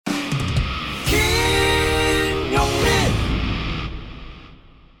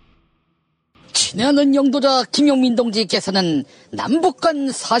친애하는 영도자 김용민 동지께서는 남북 간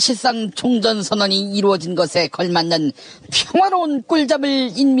사실상 종전선언이 이루어진 것에 걸맞는 평화로운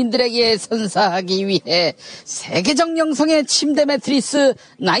꿀잠을 인민들에게 선사하기 위해 세계적 영성의 침대 매트리스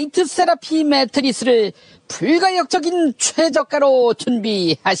나이트 세라피 매트리스를 불가역적인 최저가로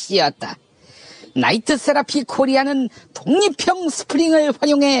준비하시었다. 나이트 세라피 코리아는 독립형 스프링을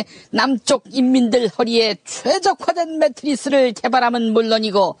활용해 남쪽 인민들 허리에 최적화된 매트리스를 개발함은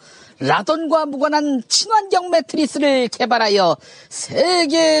물론이고 라돈과 무관한 친환경 매트리스를 개발하여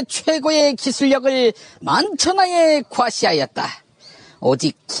세계 최고의 기술력을 만천하에 과시하였다.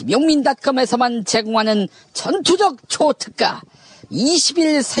 오직 김용민닷컴에서만 제공하는 전투적 초특가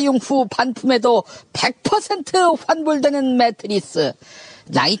 20일 사용 후 반품에도 100% 환불되는 매트리스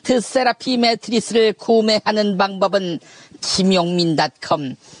나이트 세라피 매트리스를 구매하는 방법은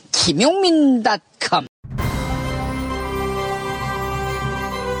김용민닷컴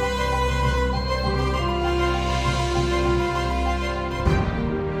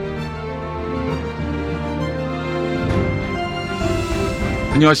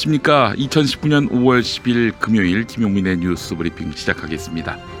안녕하십니까. 2019년 5월 10일 금요일 김용민의 뉴스브리핑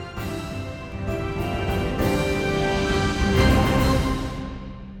시작하겠습니다.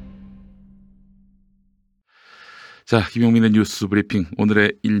 자, 김용민의 뉴스브리핑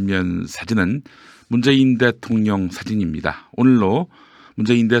오늘의 일면 사진은 문재인 대통령 사진입니다. 오늘로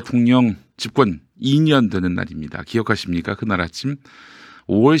문재인 대통령 집권 2년 되는 날입니다. 기억하십니까? 그날 아침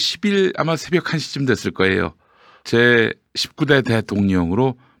 5월 10일 아마 새벽 1시쯤 됐을 거예요. 제 19대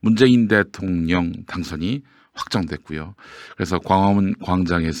대통령으로 문재인 대통령 당선이 확정됐고요. 그래서 광화문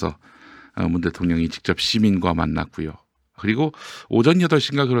광장에서 문 대통령이 직접 시민과 만났고요. 그리고 오전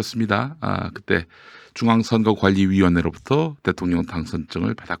 8시인가 그렇습니다. 그때 중앙선거관리위원회로부터 대통령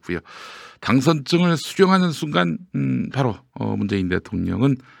당선증을 받았고요. 당선증을 수령하는 순간 바로 문재인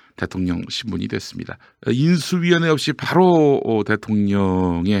대통령은 대통령 신분이 됐습니다. 인수위원회 없이 바로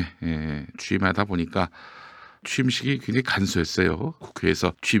대통령에 취임하다 보니까 취임식이 굉장히 간소했어요.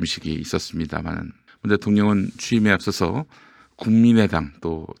 국회에서 취임식이 있었습니다만 문 대통령은 취임에 앞서서 국민의당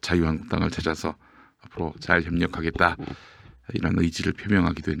또 자유한국당을 찾아서 앞으로 잘 협력하겠다 이런 의지를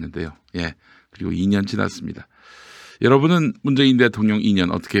표명하기도 했는데요. 그리고 2년 지났습니다. 여러분은 문재인 대통령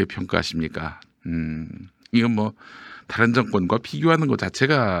 2년 어떻게 평가하십니까? 이건 뭐 다른 정권과 비교하는 것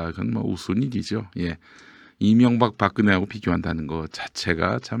자체가 그건 뭐 우스운 일이죠. 이명박 박근혜하고 비교한다는 것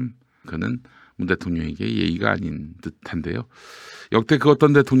자체가 참 그는 문 대통령에게 예의가 아닌 듯한데요. 역대 그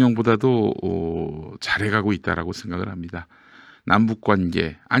어떤 대통령보다도 잘해가고 있다라고 생각을 합니다.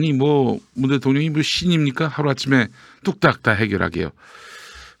 남북관계 아니 뭐 문 대통령이 뭐 신입니까? 하루아침에 뚝딱 다 해결하게요.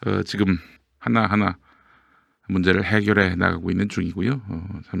 지금 하나하나 문제를 해결해 나가고 있는 중이고요.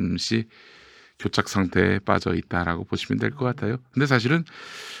 잠시 교착 상태에 빠져 있다라고 보시면 될 것 같아요. 근데 사실은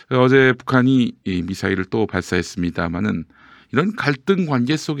어제 북한이 이 미사일을 또 발사했습니다마는 이런 갈등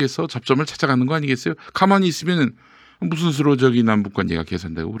관계 속에서 접점을 찾아가는 거 아니겠어요? 가만히 있으면 무슨 수로 저기 남북 관계가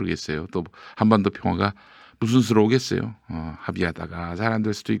개선되고 그러겠어요. 또 한반도 평화가 무슨 수로 오겠어요. 합의하다가 잘 안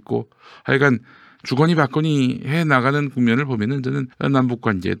될 수도 있고 하여간 주거니 받거니 해 나가는 국면을 보면은 저는 남북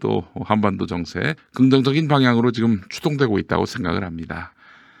관계도 한반도 정세 긍정적인 방향으로 지금 추동되고 있다고 생각을 합니다.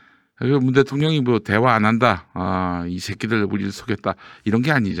 문 대통령이 뭐 대화 안 한다, 이 새끼들 우리를 속였다 이런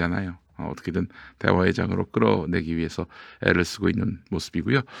게 아니잖아요. 어떻게든 대화의 장으로 끌어내기 위해서 애를 쓰고 있는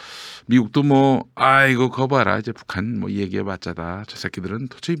모습이고요. 미국도 뭐 아이고 거봐라 이제 북한 뭐 얘기해봤자다 저 새끼들은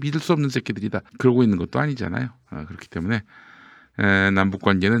도저히 믿을 수 없는 새끼들이다 그러고 있는 것도 아니잖아요. 그렇기 때문에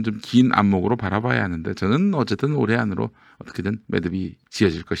남북관계는 좀 긴 안목으로 바라봐야 하는데 저는 어쨌든 올해 안으로 어떻게든 매듭이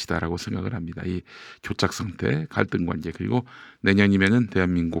지어질 것이다라고 생각을 합니다. 이 교착 상태, 갈등 관계 그리고 내년이면은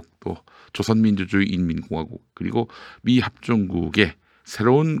대한민국 또 조선민주주의 인민공화국 그리고 미 합중국의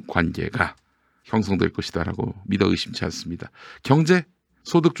새로운 관계가 형성될 것이다라고 믿어 의심치 않습니다. 경제,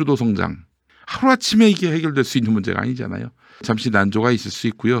 소득주도 성장 하루아침에 이게 해결될 수 있는 문제가 아니잖아요. 잠시 난조가 있을 수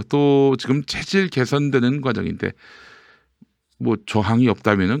있고요. 또 지금 체질 개선되는 과정인데 뭐 저항이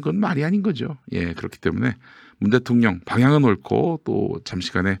없다면은 그건 말이 아닌 거죠. 그렇기 때문에 문 대통령 방향은 옳고 또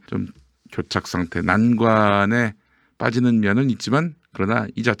잠시간에 좀 교착 상태, 난관에 빠지는 면은 있지만 그러나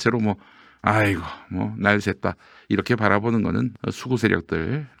이 자체로 뭐 아이고 뭐 날 샜다 이렇게 바라보는 거는 수구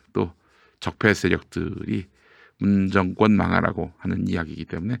세력들 또 적폐 세력들이 문 정권 망하라고 하는 이야기이기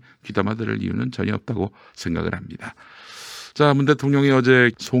때문에 귀담아 들을 이유는 전혀 없다고 생각을 합니다. 자, 문 대통령이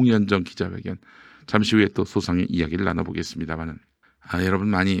어제 송현정 기자회견 잠시 후에 또 소상의 이야기를 나눠보겠습니다만은 여러분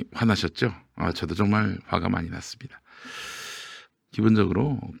많이 화나셨죠? 저도 정말 화가 많이 났습니다.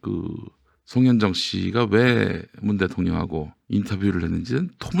 기본적으로 그 송현정 씨가 왜 문 대통령하고 인터뷰를 했는지는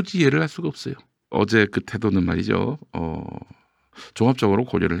도무지 이해를 할 수가 없어요. 어제 그 태도는 말이죠. 종합적으로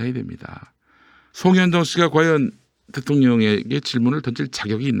고려를 해야 됩니다. 송현정 씨가 과연 대통령에게 질문을 던질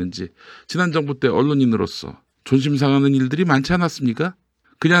자격이 있는지, 지난 정부 때 언론인으로서 존심 상하는 일들이 많지 않았습니까?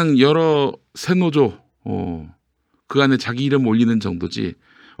 그냥 여러 새노조 그 안에 자기 이름 올리는 정도지,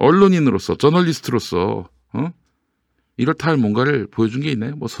 언론인으로서, 저널리스트로서 이렇다 할 뭔가를 보여준 게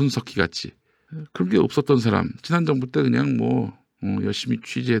있나요? 뭐 손석희 같이 그런 게 없었던 사람, 지난 정부 때 그냥 열심히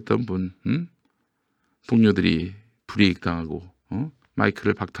취재했던 분, 동료들이 불이익 당하고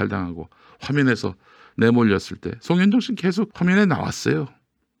마이크를 박탈당하고 화면에서 내몰렸을 때 송현정 씨는 계속 화면에 나왔어요.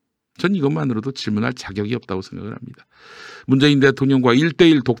 전 이것만으로도 질문할 자격이 없다고 생각을 합니다. 문재인 대통령과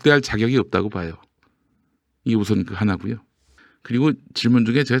 1대1 독대할 자격이 없다고 봐요. 이게 우선 그 하나고요. 그리고 질문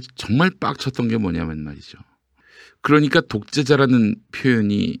중에 제가 정말 빡쳤던 게 뭐냐면 말이죠. 그러니까 독재자라는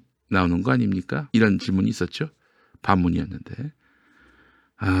표현이 나오는 거 아닙니까? 이런 질문이 있었죠. 반문이었는데.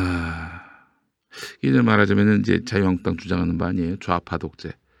 이제 말하자면 이제 자유한국당 주장하는 바 아니에요. 좌파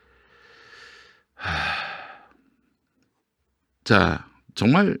독재. 자,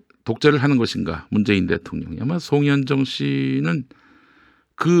 정말 독재를 하는 것인가? 문재인 대통령이. 아마 송현정 씨는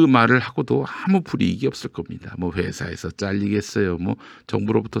그 말을 하고도 아무 불이익이 없을 겁니다. 뭐 회사에서 잘리겠어요. 뭐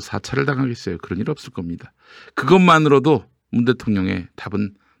정부로부터 사찰을 당하겠어요. 그런 일 없을 겁니다. 그것만으로도 문 대통령의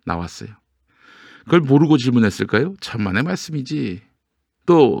답은 나왔어요. 그걸 모르고 질문했을까요? 천만의 말씀이지.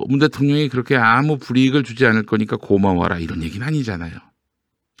 또 문 대통령이 그렇게 아무 불이익을 주지 않을 거니까 고마워라 이런 얘기는 아니잖아요.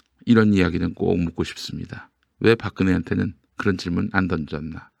 이런 이야기는 꼭 묻고 싶습니다. 왜 박근혜한테는 그런 질문 안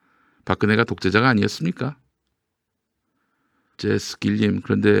던졌나? 박근혜가 독재자가 아니었습니까? 제스길님,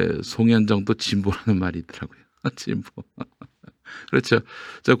 그런데 송현정도 진보라는 말이 있더라고요. 진보. 그렇죠.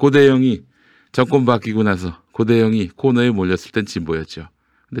 저 고대영이 정권 바뀌고 나서 고대영이 코너에 몰렸을 땐 진보였죠.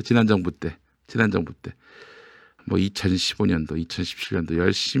 근데 지난 정부 때 뭐 2015년도, 2017년도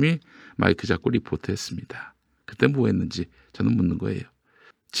열심히 마이크 잡고 리포트했습니다. 그때 뭐 했는지 저는 묻는 거예요.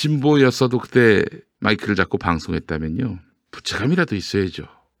 진보였어도 그때 마이크를 잡고 방송했다면요. 부채감이라도 있어야죠.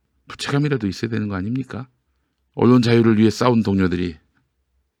 부채감이라도 있어야 되는 거 아닙니까? 언론 자유를 위해 싸운 동료들이,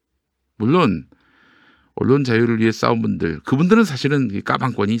 물론 언론 자유를 위해 싸운 분들, 그분들은 사실은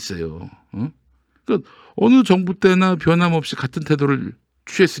까방권이 있어요. 그러니까 어느 정부 때나 변함없이 같은 태도를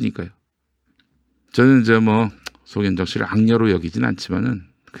취했으니까요. 저는 송현정 씨를 악녀로 여기진 않지만은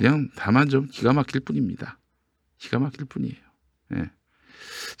그냥 다만 좀 기가 막힐 뿐입니다. 기가 막힐 뿐이에요. 예.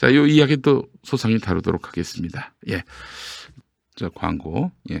 자, 이 이야기 또 소상히 다루도록 하겠습니다. 예. 자,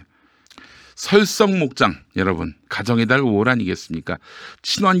 광고. 예. 설성목장, 여러분, 가정의 달 5월 아니겠습니까?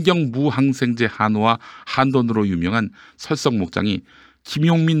 친환경 무항생제 한우와 한돈으로 유명한 설성목장이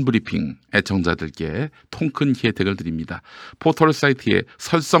김용민 브리핑 애청자들께 통큰 혜택을 드립니다. 포털 사이트에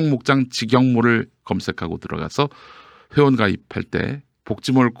설성목장 직영몰을 검색하고 들어가서 회원 가입할 때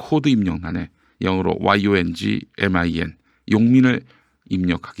복지몰 코드 입력란에 영어로 YONGMIN 용민을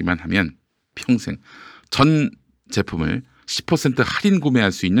입력하기만 하면 평생 전 제품을 10% 할인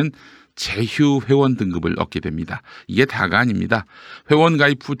구매할 수 있는 제휴 회원 등급을 얻게 됩니다. 이게 다가 아닙니다. 회원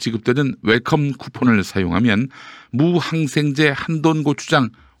가입 후 지급되는 웰컴 쿠폰을 사용하면 무항생제 한돈 고추장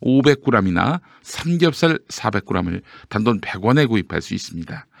 500g이나 삼겹살 400g을 단돈 100원에 구입할 수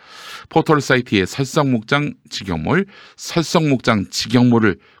있습니다. 포털 사이트에 설성목장 직영몰, 설성목장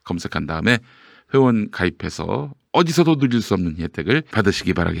직영몰을 검색한 다음에 회원 가입해서 어디서도 누릴 수 없는 혜택을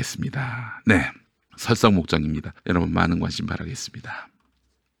받으시기 바라겠습니다. 네, 설성목장입니다. 여러분 많은 관심 바라겠습니다.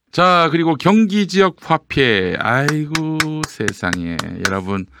 자, 그리고 경기 지역 화폐. 아이고 세상에,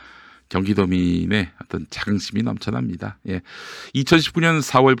 여러분 경기도민의 어떤 자긍심이 넘쳐납니다. 예. 2019년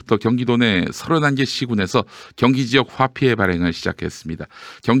 4월부터 경기도 내 31개 시군에서 경기 지역 화폐 발행을 시작했습니다.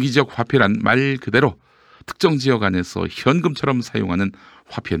 경기 지역 화폐란 말 그대로 특정 지역 안에서 현금처럼 사용하는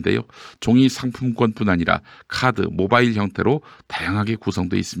화폐인데요. 종이 상품권뿐 아니라 카드, 모바일 형태로 다양하게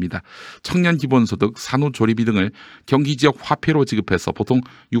구성되어 있습니다. 청년 기본소득, 산후조리비 등을 경기 지역 화폐로 지급해서 보통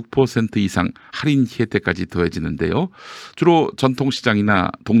 6% 이상 할인 혜택까지 더해지는데요. 주로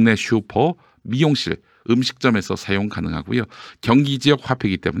전통시장이나 동네 슈퍼, 미용실, 음식점에서 사용 가능하고요. 경기 지역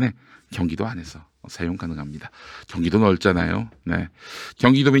화폐이기 때문에 경기도 안에서 사용 가능합니다. 경기도 넓잖아요. 네.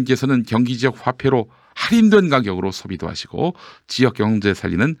 경기도민께서는 경기 지역 화폐로 할인된 가격으로 소비도 하시고 지역 경제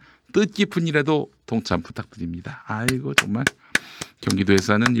살리는 뜻깊은 일에도 동참 부탁드립니다. 아이고 정말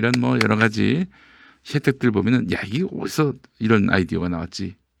경기도에서 하는 이런 여러 가지 혜택들 보면은, 야, 이게 어디서 이런 아이디어가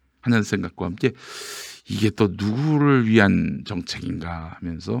나왔지 하는 생각과 함께 이게 또 누구를 위한 정책인가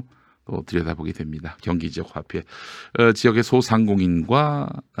하면서 또 들여다보게 됩니다. 경기 지역 화폐, 지역의 소상공인과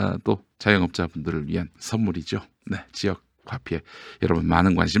또 자영업자분들을 위한 선물이죠. 네, 지역 화폐 여러분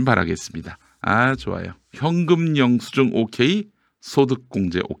많은 관심 바라겠습니다. 아, 좋아요. 현금 영수증 OK,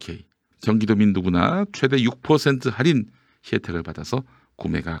 소득공제 OK. 경기도민 누구나 최대 6% 할인 혜택을 받아서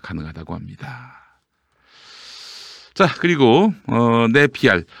구매가 가능하다고 합니다. 자, 그리고 내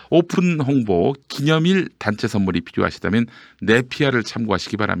PR 오픈 홍보 기념일 단체 선물이 필요하시다면 내 PR을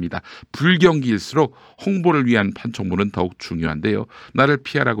참고하시기 바랍니다. 불경기일수록 홍보를 위한 판촉물은 더욱 중요한데요. 나를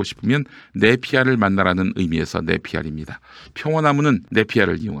PR하고 싶으면 내 PR을 만나라는 의미에서 내 PR입니다. 평화나무는 내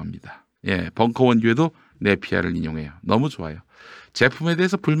PR을 이용합니다. 예, 벙커 원규에도 내 PR을 인용해요. 너무 좋아요. 제품에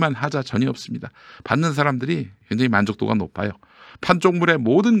대해서 불만하자 전혀 없습니다. 받는 사람들이 굉장히 만족도가 높아요. 판촉물의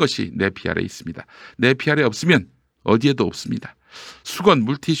모든 것이 내 PR에 있습니다. 내 PR에 없으면 어디에도 없습니다. 수건,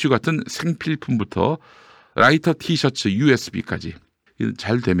 물티슈 같은 생필품부터 라이터, 티셔츠, USB까지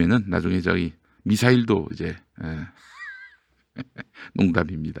잘 되면은 나중에 저희 미사일도 이제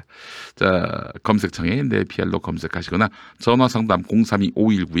농담입니다. 자, 검색창에 내 PR로 검색하시거나 전화상담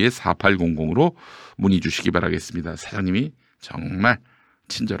 032-519-4800으로 문의 주시기 바라겠습니다. 사장님이 정말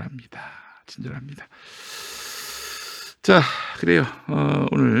친절합니다. 친절합니다. 자, 그래요.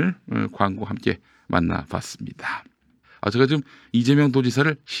 오늘 광고 함께 만나봤습니다. 제가 지금 이재명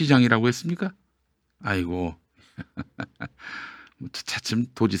도지사를 시장이라고 했습니까? 아이고, 차츰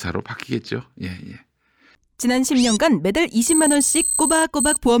도지사로 바뀌겠죠. 예. 지난 10년간 매달 20만 원씩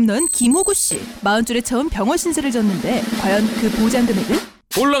꼬박꼬박 보험 넣은 김호구 씨. 40줄에 처음 병원 신세를 졌는데 과연 그 보장 금액은?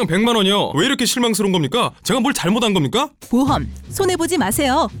 꼴랑 100만 원이요. 왜 이렇게 실망스러운 겁니까? 제가 뭘 잘못한 겁니까? 보험 손해보지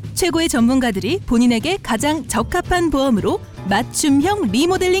마세요. 최고의 전문가들이 본인에게 가장 적합한 보험으로 맞춤형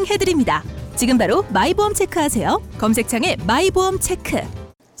리모델링 해드립니다. 지금 바로 마이보험 체크하세요. 검색창에 마이보험 체크.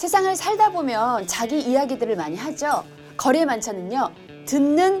 세상을 살다 보면 자기 이야기들을 많이 하죠. 거래 만찬은요,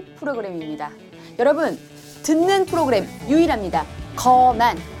 듣는 프로그램입니다. 여러분, 듣는 프로그램 유일합니다.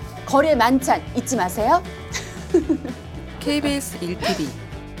 거만, 거래 만찬 잊지 마세요. KBS 1TV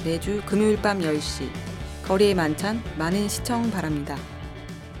매주 금요일 밤 10시 거리의 만찬 많은 시청 바랍니다.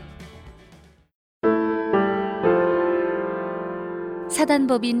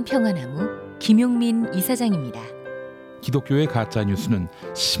 사단법인 평화나무 김용민 이사장입니다. 기독교의 가짜뉴스는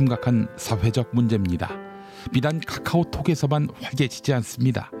심각한 사회적 문제입니다. 비단 카카오톡에서만 활개치지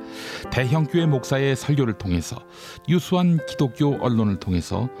않습니다. 대형교회 목사의 설교를 통해서 유수한 기독교 언론을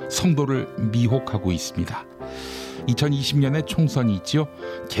통해서 성도를 미혹하고 있습니다. 2020년에 총선이 있지요.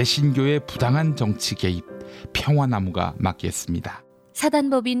 개신교의 부당한 정치 개입, 평화나무가 막겠습니다.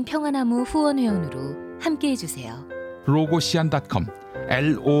 사단법인 평화나무 후원회원으로 함께해주세요. 로고시안.com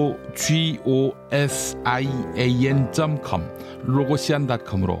logo시an.com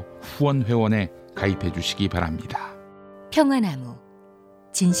로고시안.com으로 후원회원에 가입해 주시기 바랍니다. 평화나무,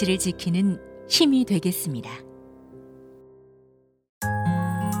 진실을 지키는 힘이 되겠습니다.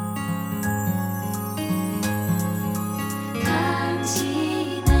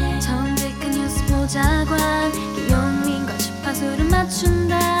 정직한 뉴스 보자관 김용민과 주파수를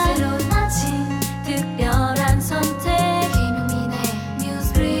맞춘다. 새로운 아침 특별한 선택 김용민의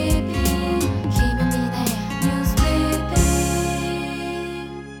뉴스브리핑. 김용민의 뉴스브리핑.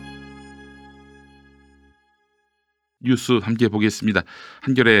 뉴스 함께 보겠습니다.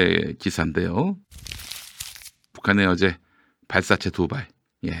 한겨레 기사인데요. 북한의 어제 발사체 2발.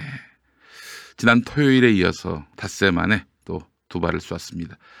 예. 지난 토요일에 이어서 닷새 만에 또 2발을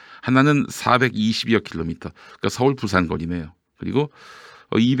쐈습니다. 하나는 420여 킬로미터, 그러니까 서울 부산 거리네요. 그리고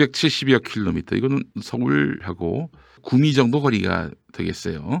 270여 킬로미터, 이거는 서울하고 구미 정도 거리가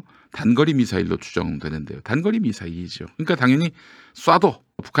되겠어요. 단거리 미사일로 추정되는데요. 단거리 미사일이죠. 그러니까 당연히 쏴도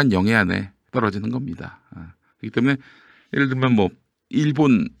북한 영해 안에 떨어지는 겁니다. 그렇기 때문에 예를 들면 뭐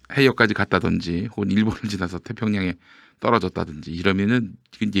일본 해역까지 갔다든지 혹은 일본을 지나서 태평양에 떨어졌다든지 이러면은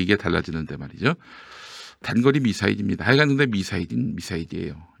얘기가 달라지는데 말이죠. 단거리 미사일입니다. 하여간 근데 미사일인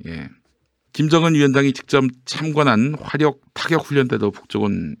미사일이에요. 예. 김정은 위원장이 직접 참관한 화력 타격 훈련 때도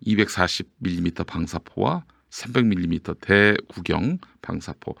북쪽은 240mm 방사포와 300mm 대구경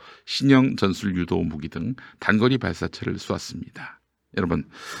방사포, 신형 전술 유도 무기 등 단거리 발사체를 쏘았습니다. 여러분,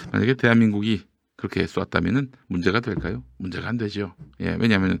 만약에 대한민국이 그렇게 쏘았다면은 문제가 될까요? 문제가 안 되죠. 예,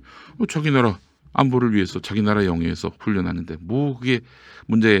 왜냐하면 자기 나라 안보를 위해서 자기 나라 영해에서 훈련하는데 뭐 그게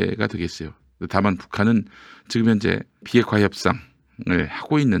문제가 되겠어요. 다만 북한은 지금 현재 비핵화 협상을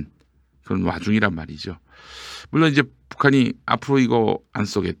하고 있는 그런 와중이란 말이죠. 물론 이제 북한이 앞으로 이거 안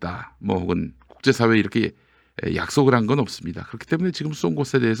쏘겠다, 뭐 혹은 국제사회에 이렇게 약속을 한 건 없습니다. 그렇기 때문에 지금 쏜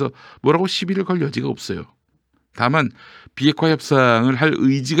곳에 대해서 뭐라고 시비를 걸 여지가 없어요. 다만 비핵화 협상을 할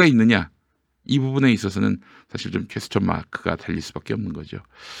의지가 있느냐, 이 부분에 있어서는 사실 좀 퀘스천 마크가 달릴 수밖에 없는 거죠.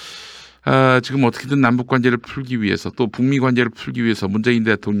 지금 어떻게든 남북 관계를 풀기 위해서 또 북미 관계를 풀기 위해서 문재인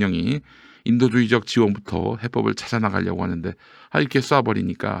대통령이 인도주의적 지원부터 해법을 찾아 나가려고 하는데 이렇게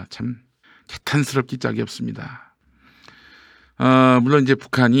쏴버리니까 참 개탄스럽기 짝이 없습니다. 물론 이제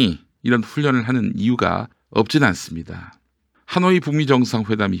북한이 이런 훈련을 하는 이유가 없진 않습니다. 하노이 북미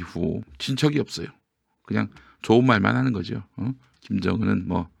정상회담 이후 친척이 없어요. 그냥 좋은 말만 하는 거죠. 김정은은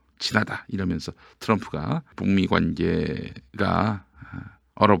뭐 친하다 이러면서 트럼프가 북미 관계가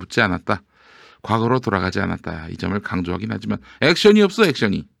얼어붙지 않았다. 과거로 돌아가지 않았다. 이 점을 강조하긴 하지만 액션이 없어,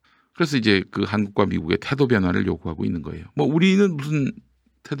 액션이. 그래서 이제 그 한국과 미국의 태도 변화를 요구하고 있는 거예요. 뭐 우리는 무슨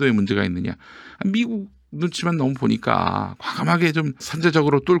태도에 문제가 있느냐. 미국 눈치만 너무 보니까 과감하게 좀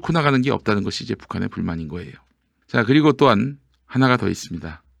선제적으로 뚫고 나가는 게 없다는 것이 이제 북한의 불만인 거예요. 자, 그리고 또한 하나가 더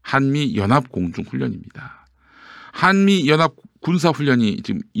있습니다. 한미 연합 공중 훈련입니다. 한미 연합 군사 훈련이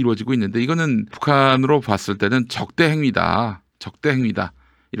지금 이루어지고 있는데 이거는 북한으로 봤을 때는 적대 행위다. 적대 행위다.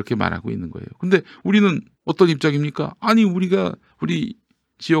 이렇게 말하고 있는 거예요. 근데 우리는 어떤 입장입니까? 아니, 우리가 우리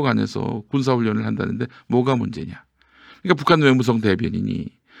지역 안에서 군사 훈련을 한다는데 뭐가 문제냐? 그러니까 북한 외무성 대변인이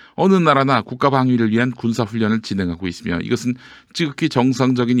어느 나라나 국가 방위를 위한 군사 훈련을 진행하고 있으며 이것은 지극히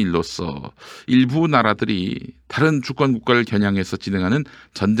정상적인 일로서 일부 나라들이 다른 주권 국가를 겨냥해서 진행하는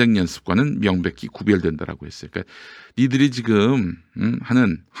전쟁 연습과는 명백히 구별된다라고 했어요. 그러니까 니들이 지금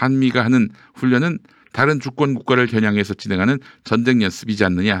하는 한미가 하는 훈련은 다른 주권 국가를 겨냥해서 진행하는 전쟁 연습이지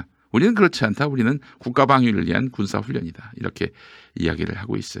않느냐? 우리는 그렇지 않다. 우리는 국가 방위를 위한 군사 훈련이다. 이렇게 이야기를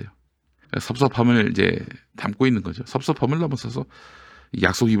하고 있어요. 섭섭함을 이제 담고 있는 거죠. 섭섭함을 넘어서서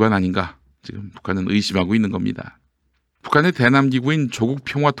약속 위반 아닌가 지금 북한은 의심하고 있는 겁니다. 북한의 대남기구인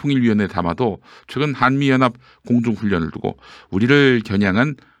조국평화통일위원회에 담아도 최근 한미연합 공중훈련을 두고 우리를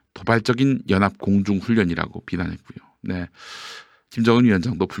겨냥한 도발적인 연합 공중훈련이라고 비난했고요. 네, 김정은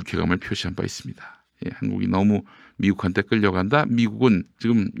위원장도 불쾌감을 표시한 바 있습니다. 예, 한국이 너무 미국한테 끌려간다. 미국은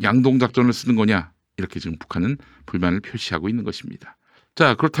지금 양동작전을 쓰는 거냐. 이렇게 지금 북한은 불만을 표시하고 있는 것입니다.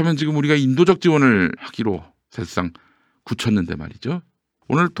 자, 그렇다면 지금 우리가 인도적 지원을 하기로 사실상 굳혔는데 말이죠.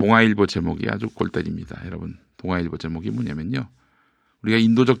 오늘 동아일보 제목이 아주 골 때립니다. 여러분, 동아일보 제목이 뭐냐면요. 우리가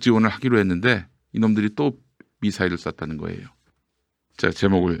인도적 지원을 하기로 했는데 이놈들이 또 미사일을 쐈다는 거예요. 자,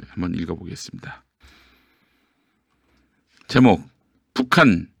 제목을 한번 읽어보겠습니다. 제목,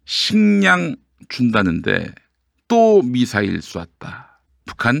 북한 식량 준다는데 또 미사일 쐈다.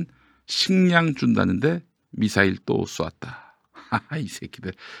 북한 식량 준다는데 미사일 또 쐈다. 하하, 이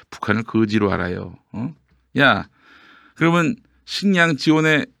새끼들 북한을 거지로 알아요. 야, 그러면 식량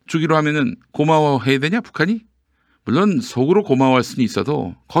지원해 주기로 하면은 고마워해야 되냐 북한이? 물론 속으로 고마워할 수는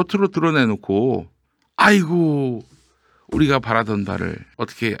있어도 겉으로 드러내놓고 아이고 우리가 바라던 바를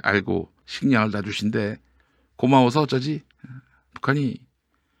어떻게 알고 식량을 다 주신데 고마워서 어쩌지? 북한이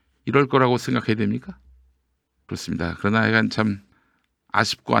이럴 거라고 생각해야 됩니까? 그렇습니다. 그러나 약간 참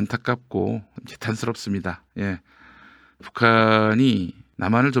아쉽고 안타깝고 개탄스럽습니다. 예. 북한이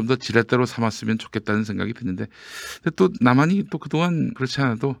남한을 좀 더 지렛대로 삼았으면 좋겠다는 생각이 드는데 또 남한이 또 그동안 그렇지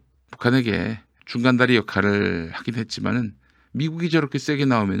않아도 북한에게 중간다리 역할을 하긴 했지만은 미국이 저렇게 세게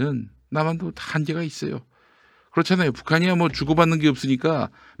나오면은 남한도 다 한계가 있어요. 그렇잖아요. 북한이야 뭐 주고받는 게 없으니까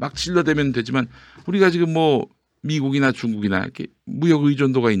막 질러대면 되지만 우리가 지금 뭐 미국이나 중국이나 이렇게 무역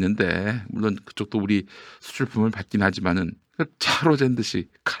의존도가 있는데 물론 그쪽도 우리 수출품을 받긴 하지만은 차로 잰 듯이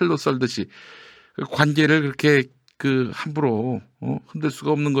칼로 썰듯이 관계를 그렇게 함부로 흔들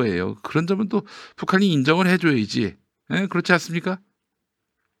수가 없는 거예요. 그런 점은 또 북한이 인정을 해줘야지. 그렇지 않습니까?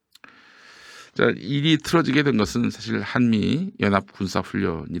 자, 일이 틀어지게 된 것은 사실 한미 연합 군사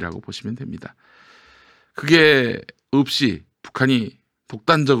훈련이라고 보시면 됩니다. 그게 없이 북한이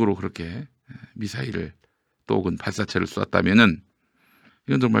독단적으로 그렇게 미사일을 또 혹은 발사체를 쐈다면은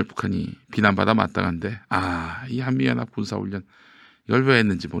이건 정말 북한이 비난받아 마땅한데 이 한미 연합 군사 훈련 이걸 왜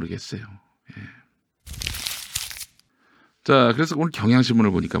했는지 모르겠어요. 예. 자, 그래서 오늘 경향신문을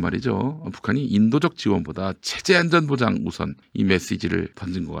보니까 말이죠. 북한이 인도적 지원보다 체제 안전 보장 우선 이 메시지를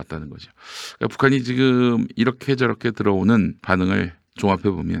던진 것 같다는 거죠. 그러니까 북한이 지금 이렇게 저렇게 들어오는 반응을 종합해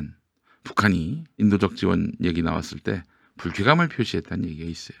보면 북한이 인도적 지원 얘기 나왔을 때 불쾌감을 표시했다는 얘기가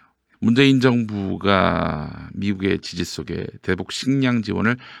있어요. 문재인 정부가 미국의 지지 속에 대북 식량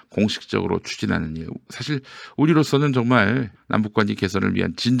지원을 공식적으로 추진하는 일. 사실 우리로서는 정말 남북관계 개선을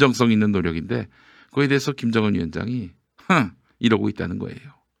위한 진정성 있는 노력인데 그거에 대해서 김정은 위원장이 이러고 있다는 거예요.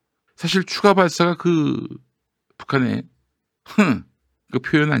 사실 추가 발사가 북한의 그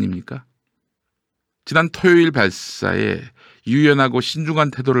표현 아닙니까? 지난 토요일 발사에 유연하고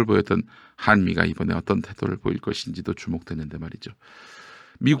신중한 태도를 보였던 한미가 이번에 어떤 태도를 보일 것인지도 주목되는데 말이죠.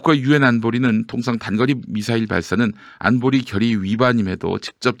 미국과 유엔 안보리는 통상 단거리 미사일 발사는 안보리 결의 위반임에도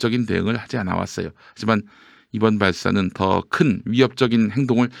직접적인 대응을 하지 않아 왔어요. 하지만 이번 발사는 더 큰 위협적인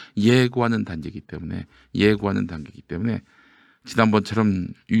행동을 예고하는 단계이기 때문에 지난번처럼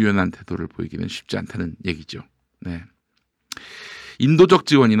유연한 태도를 보이기는 쉽지 않다는 얘기죠. 네. 인도적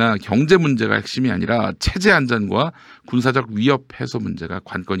지원이나 경제 문제가 핵심이 아니라 체제 안전과 군사적 위협 해소 문제가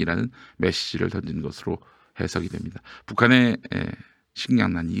관건이라는 메시지를 던진 것으로 해석이 됩니다. 북한의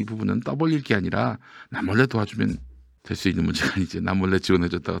식량난 이 부분은 떠벌릴 게 아니라 남 몰래 도와주면 될 수 있는 문제가 아니지. 남 몰래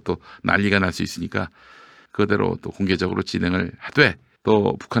지원해줬다가 또 난리가 날 수 있으니까 그대로 또 공개적으로 진행을 하되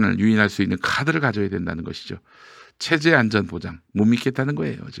또 북한을 유인할 수 있는 카드를 가져야 된다는 것이죠. 체제 안전 보장 못 믿겠다는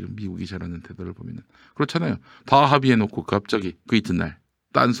거예요. 지금 미국이 저러는 태도를 보면은 그렇잖아요. 다 합의해놓고 갑자기 그 이튿날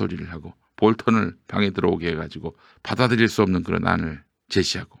딴소리를 하고 볼턴을 방에 들어오게 해가지고 받아들일 수 없는 그런 안을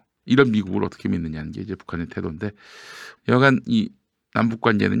제시하고 이런 미국을 어떻게 믿느냐는 게 이제 북한의 태도인데 여간 이 남북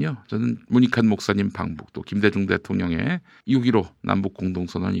관계는요. 저는 문익환 목사님 방북 또 김대중 대통령의 6.15 남북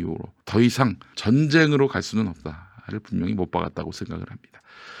공동선언 이후로 더 이상 전쟁으로 갈 수는 없다를 분명히 못 박았다고 생각을 합니다.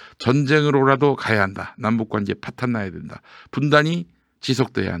 전쟁으로라도 가야 한다. 남북 관계 파탄 나야 된다. 분단이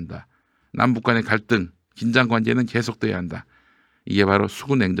지속돼야 한다. 남북 간의 갈등, 긴장 관계는 계속돼야 한다. 이게 바로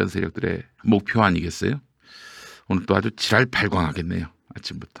수구 냉전 세력들의 목표 아니겠어요? 오늘 또 아주 지랄 발광하겠네요.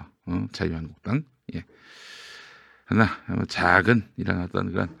 아침부터 자유한국당. 예. 그러나 작은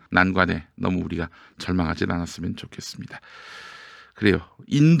일어났던 그런 난관에 너무 우리가 절망하지 않았으면 좋겠습니다. 그래요.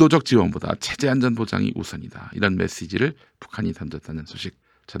 인도적 지원보다 체제 안전 보장이 우선이다. 이런 메시지를 북한이 던졌다는 소식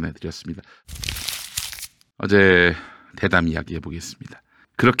전해드렸습니다. 어제 대담 이야기해 보겠습니다.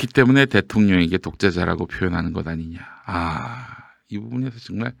 그렇기 때문에 대통령에게 독재자라고 표현하는 것 아니냐. 이 부분에서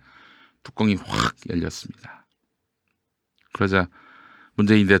정말 뚜껑이 확 열렸습니다. 그러자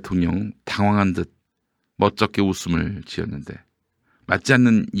문재인 대통령 당황한 듯 멋쩍게 웃음을 지었는데 맞지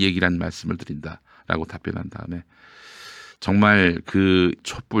않는 얘기란 말씀을 드린다라고 답변한 다음에 정말 그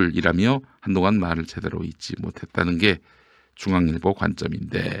촛불이라며 한동안 말을 제대로 잊지 못했다는 게 중앙일보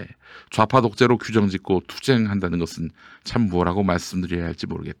관점인데 좌파 독재로 규정짓고 투쟁한다는 것은 참 뭐라고 말씀드려야 할지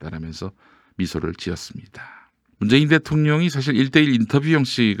모르겠다라면서 미소를 지었습니다. 문재인 대통령이 사실 1:1 인터뷰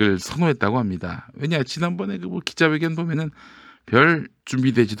형식을 선호했다고 합니다. 왜냐 지난번에 그 기자회견 보면은 별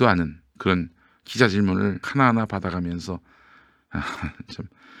준비되지도 않은 그런 기자 질문을 하나하나 받아가면서 참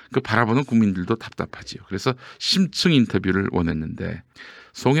그 바라보는 국민들도 답답하지요. 그래서 심층 인터뷰를 원했는데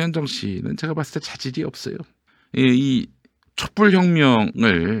송현정 씨는 제가 봤을 때 자질이 없어요. 이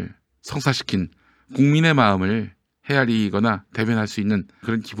촛불혁명을 성사시킨 국민의 마음을 헤아리거나 대변할 수 있는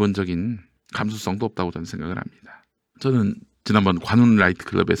그런 기본적인 감수성도 없다고 저는 생각을 합니다. 저는 지난번 관훈 라이트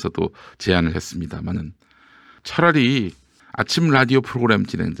클럽에서도 제안을 했습니다만은 차라리 아침 라디오 프로그램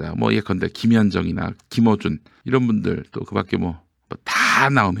진행자 예컨대 김현정이나 김어준 이런 분들 또 그밖에 다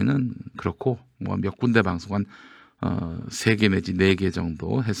나오면은 그렇고 몇 군데 방송 한 3개 내지 4개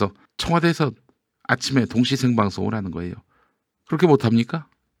정도 해서 청와대에서 아침에 동시 생방송을 하는 거예요. 그렇게 못합니까?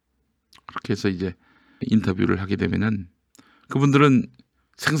 그렇게 해서 이제 인터뷰를 하게 되면은 그분들은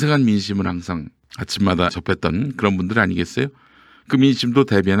생생한 민심을 항상 아침마다 접했던 그런 분들 아니겠어요? 그 민심도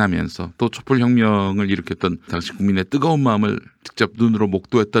대변하면서 또 촛불혁명을 일으켰던 당시 국민의 뜨거운 마음을 직접 눈으로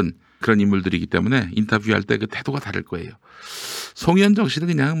목도했던 그런 인물들이기 때문에 인터뷰할 때 그 태도가 다를 거예요. 송현정 씨는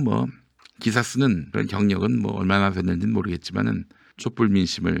그냥 기사 쓰는 그런 경력은 얼마나 됐는지는 모르겠지만은 촛불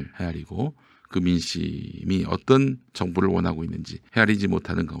민심을 헤아리고 그 민심이 어떤 정부를 원하고 있는지 헤아리지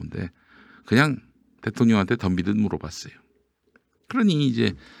못하는 가운데 그냥 대통령한테 덤비듯 물어봤어요. 그러니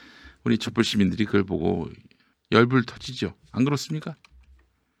이제 우리 촛불 시민들이 그걸 보고 열불 터지죠. 안 그렇습니까?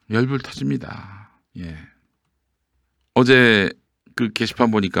 열불 터집니다. 예. 어제 그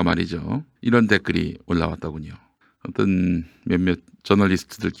게시판 보니까 말이죠. 이런 댓글이 올라왔더군요. 어떤 몇몇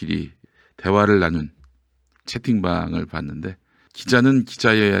저널리스트들끼리 대화를 나눈 채팅방을 봤는데 기자는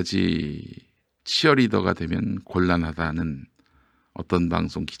기자여야지 치어리더가 되면 곤란하다는 어떤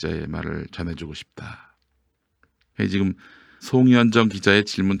방송 기자의 말을 전해주고 싶다. 지금 송현정 기자의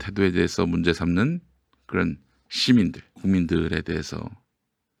질문 태도에 대해서 문제 삼는 그런 시민들, 국민들에 대해서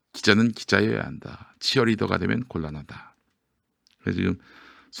기자는 기자여야 한다. 치어리더가 되면 곤란하다. 그래서 지금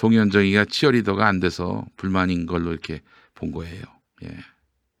송현정이가 치어리더가 안 돼서 불만인 걸로 이렇게 본 거예요. 예.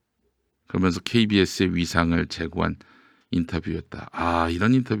 그러면서 KBS의 위상을 제고한 인터뷰였다.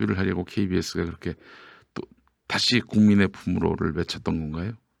 이런 인터뷰를 하려고 KBS가 그렇게 또 다시 국민의 품으로를 외쳤던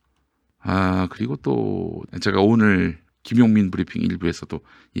건가요? 그리고 또 제가 오늘 김용민 브리핑 일부에서도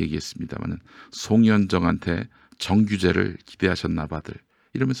얘기했습니다만은 송현정한테 정규제를 기대하셨나 봐들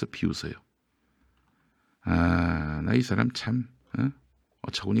이러면서 비웃어요. 나 이 사람 참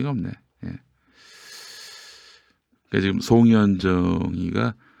어처구니가 없네. 예. 그러니까 지금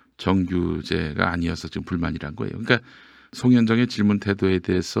송현정이가 정규제가 아니어서 지금 불만이란 거예요. 그러니까 송현정의 질문 태도에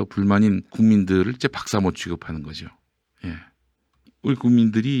대해서 불만인 국민들을 이제 박사모 취급하는 거죠. 예. 우리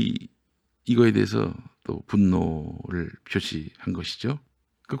국민들이 이거에 대해서 또 분노를 표시한 것이죠.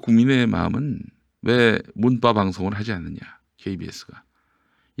 그 국민의 마음은 왜 문바 방송을 하지 않느냐, KBS가.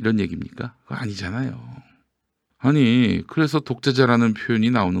 이런 얘기입니까? 그거 아니잖아요. 아니, 그래서 독재자라는 표현이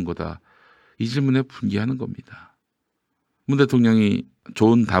나오는 거다. 이 질문에 분개하는 겁니다. 문 대통령이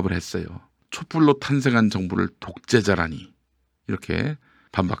좋은 답을 했어요. 촛불로 탄생한 정부를 독재자라니 이렇게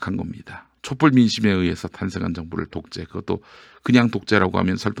반박한 겁니다. 촛불 민심에 의해서 탄생한 정부를 독재, 그것도 그냥 독재라고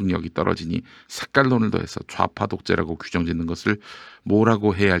하면 설득력이 떨어지니 색깔론을 더해서 좌파 독재라고 규정짓는 것을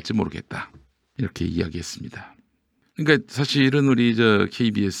뭐라고 해야 할지 모르겠다. 이렇게 이야기했습니다. 그러니까 사실은 우리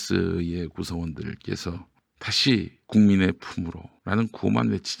KBS의 구성원들께서 다시 국민의 품으로 라는 구호만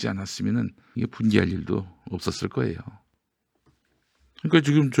외치지 않았으면 이게 분개할 일도 없었을 거예요. 그러니까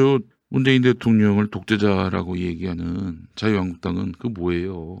지금 문재인 대통령을 독재자라고 얘기하는 자유한국당은 그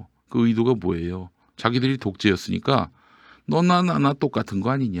뭐예요? 그 의도가 뭐예요? 자기들이 독재였으니까 너나 나나 똑같은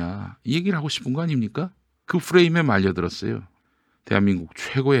거 아니냐 이 얘기를 하고 싶은 거 아닙니까? 그 프레임에 말려들었어요. 대한민국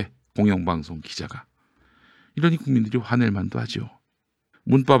최고의 공영방송 기자가. 이러니 국민들이 화낼 만도 하죠.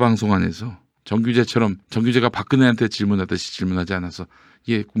 문바방송 안에서 정규제처럼 정규제가 박근혜한테 질문하듯이 질문하지 않아서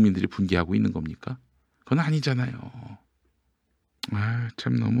이게 국민들이 분개하고 있는 겁니까? 그건 아니잖아요.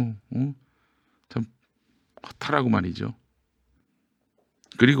 참 너무 참 허탈하고 말이죠.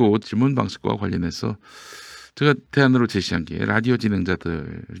 그리고 질문 방식과 관련해서 제가 대안으로 제시한 게 라디오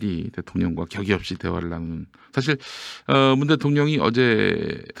진행자들이 대통령과 격이 없이 대화를 나누는, 사실 문 대통령이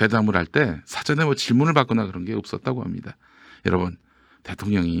어제 대담을 할 때 사전에 질문을 받거나 그런 게 없었다고 합니다. 여러분,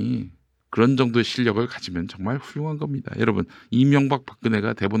 대통령이 그런 정도의 실력을 가지면 정말 훌륭한 겁니다. 여러분, 이명박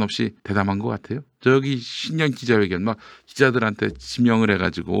박근혜가 대본 없이 대담한 것 같아요? 저기 신년 기자회견 막 기자들한테 지명을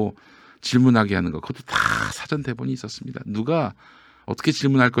해가지고 질문하게 하는 거, 그것도 다 사전 대본이 있었습니다. 누가 어떻게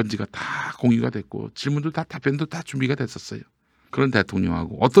질문할 건지가 다 공유가 됐고 질문도 다 답변도 다 준비가 됐었어요. 그런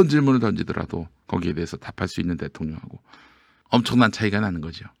대통령하고 어떤 질문을 던지더라도 거기에 대해서 답할 수 있는 대통령하고 엄청난 차이가 나는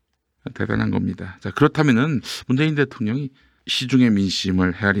거죠. 대단한 겁니다. 자, 그렇다면은 문재인 대통령이 시중의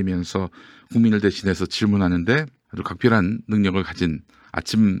민심을 헤아리면서 국민을 대신해서 질문하는데 아주 각별한 능력을 가진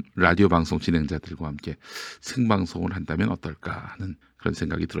아침 라디오 방송 진행자들과 함께 생방송을 한다면 어떨까 하는 그런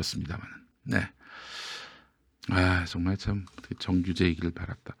생각이 들었습니다만, 네. 정말 참 정규제이기를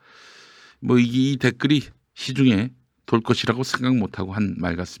바랐다. 이 댓글이 시중에 돌 것이라고 생각 못하고 한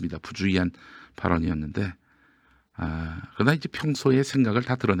말 같습니다. 부주의한 발언이었는데, 그러나 이제 평소의 생각을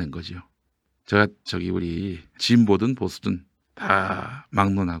다 드러낸 거죠. 제가 우리 진보든 보수든 다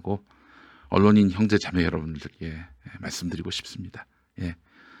막론하고 언론인 형제 자매 여러분들께 말씀드리고 싶습니다.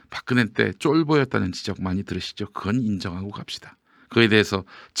 박근혜 때 쫄보였다는 지적 많이 들으시죠? 그건 인정하고 갑시다. 그에 대해서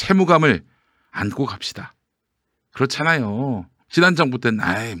채무감을 안고 갑시다. 그렇잖아요. 지난 정부 때는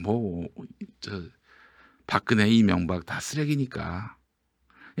박근혜, 이명박 다 쓰레기니까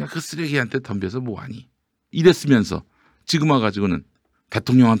야, 그 쓰레기한테 덤벼서 뭐하니? 이랬으면서 지금 와가지고는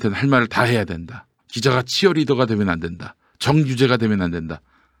대통령한테는 할 말을 다 해야 된다. 기자가 치어리더가 되면 안 된다. 정규제가 되면 안 된다.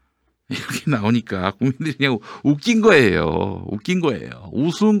 이렇게 나오니까 국민들이 그냥 웃긴 거예요.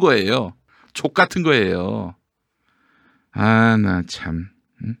 우스운 거예요. 족 같은 거예요. 나 참.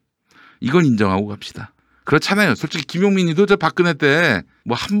 이건 인정하고 갑시다. 그렇잖아요. 솔직히 김용민이도 저 박근혜 때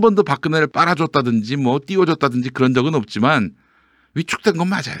한 번도 박근혜를 빨아줬다든지 띄워줬다든지 그런 적은 없지만 위축된 건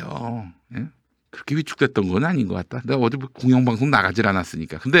맞아요. 그렇게 위축됐던 건 아닌 것 같다. 내가 어디 공영방송 나가질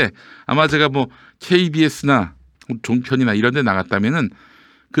않았으니까. 근데 아마 제가 KBS나 종편이나 이런 데 나갔다면은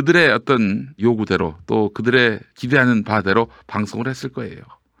그들의 어떤 요구대로 또 그들의 기대하는 바대로 방송을 했을 거예요.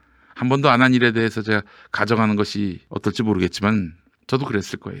 한 번도 안 한 일에 대해서 제가 가정하는 것이 어떨지 모르겠지만 저도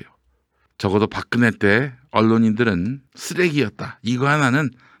그랬을 거예요. 적어도 박근혜 때 언론인들은 쓰레기였다. 이거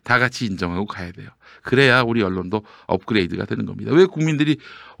하나는 다 같이 인정하고 가야 돼요. 그래야 우리 언론도 업그레이드가 되는 겁니다. 왜 국민들이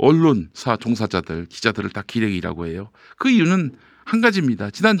언론사 종사자들, 기자들을 다 기레기라고 해요? 그 이유는 한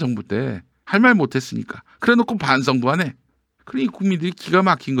가지입니다. 지난 정부 때 할 말 못했으니까. 그래놓고 반성도 안 해. 그러니 국민들이 기가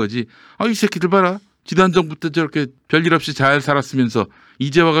막힌 거지. 이 새끼들 봐라. 지난 정부 때 저렇게 별일 없이 잘 살았으면서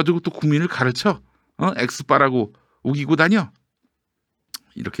이제 와가지고 또 국민을 가르쳐? 엑스바라고 우기고 다녀?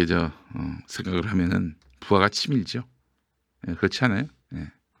 이렇게 생각을 하면은 부하가 치밀죠. 그렇지 않아요?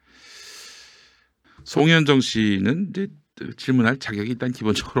 송현정 씨는 이제 질문할 자격이 일단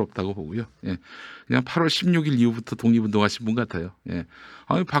기본적으로 없다고 보고요. 그냥 8월 16일 이후부터 독립운동하신 분 같아요.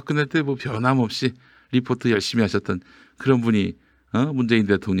 박근혜 때 변함없이 리포트 열심히 하셨던 그런 분이 문재인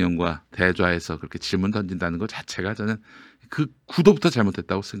대통령과 대좌해서 그렇게 질문 던진다는 것 자체가 저는 그 구도부터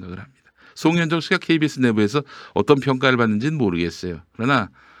잘못했다고 생각을 합니다. 송현정 씨가 KBS 내부에서 어떤 평가를 받는지는 모르겠어요. 그러나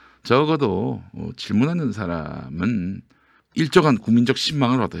적어도 질문하는 사람은 일정한 국민적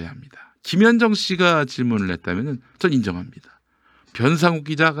신망을 얻어야 합니다. 김현정 씨가 질문을 했다면 전 인정합니다. 변상욱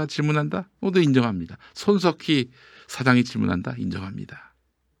기자가 질문한다? 저도 인정합니다. 손석희 사장이 질문한다? 인정합니다.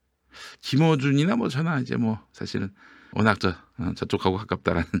 김어준이나 저나 이제 사실은 워낙 저쪽하고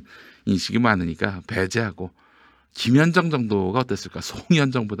가깝다라는 인식이 많으니까 배제하고 김현정 정도가 어땠을까?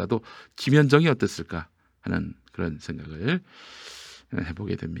 송현정보다도 김현정이 어땠을까 하는 그런 생각을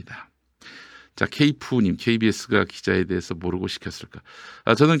해보게 됩니다. 자, 케이프님, KBS가 기자에 대해서 모르고 시켰을까?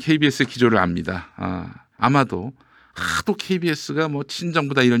 저는 KBS 기조를 압니다. 아마도 하도 KBS가 뭐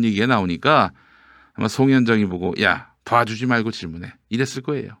친정부다 이런 얘기가 나오니까 아마 송현정이 보고 야 도와주지 말고 질문해 이랬을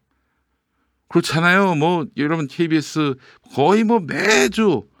거예요. 그렇잖아요. 뭐 여러분 KBS 거의 뭐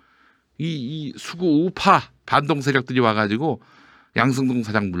매주 이 수구 우파 반동 세력들이 와가지고 양승동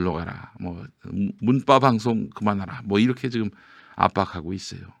사장 물러가라, 뭐 문바 방송 그만하라, 뭐 이렇게 지금 압박하고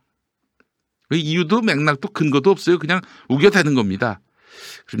있어요. 이유도 맥락도 근거도 없어요. 그냥 우겨대는 겁니다.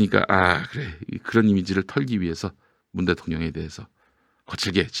 그러니까 그래, 그런 이미지를 털기 위해서 문 대통령에 대해서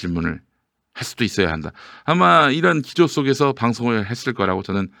거칠게 질문을 할 수도 있어야 한다. 아마 이런 기조 속에서 방송을 했을 거라고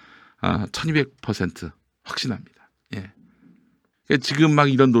저는 1200% 확신합니다. 예. 지금 막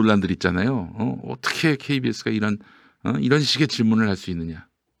이런 논란들 있잖아요. 어떻게 KBS가 이런 식의 질문을 할 수 있느냐.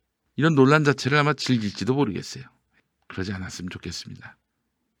 이런 논란 자체를 아마 즐길지도 모르겠어요. 그러지 않았으면 좋겠습니다.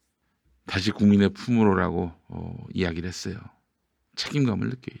 다시 국민의 품으로라고 이야기를 했어요. 책임감을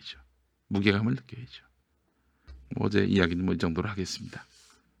느껴야죠. 무게감을 느껴야죠. 어제 이야기는 뭐 이 정도로 하겠습니다.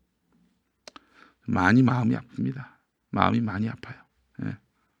 많이 마음이 아픕니다. 마음이 많이 아파요. 예,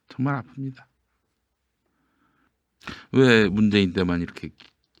 정말 아픕니다. 왜 문재인 때만 이렇게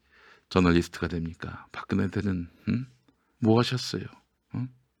저널리스트가 됩니까? 박근혜 때는 뭐 하셨어요?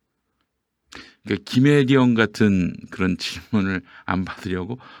 그러니까 김혜령 같은 그런 질문을 안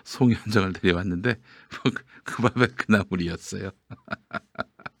받으려고 송현정을 데려왔는데 뭐 그 밥에 그 나물이었어요.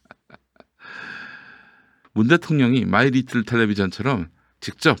 문 대통령이 마이리틀 텔레비전처럼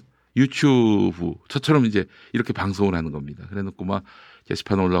직접 유튜브 저처럼 이제 이렇게 방송을 하는 겁니다. 그래놓고 막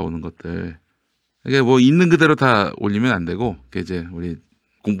게시판 올라오는 것들 이게 뭐 있는 그대로 다 올리면 안 되고 이제 우리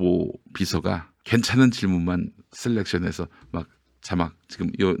공보 비서가 괜찮은 질문만 셀렉션해서 막 자막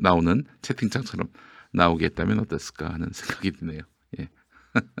지금 나오는 채팅창처럼 나오게 했다면 어땠을까 하는 생각이 드네요. 예.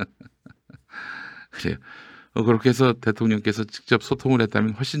 그래요. 그렇게 해서 대통령께서 직접 소통을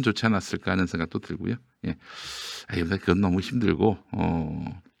했다면 훨씬 좋지 않았을까 하는 생각도 들고요. 예. 근데 그건 너무 힘들고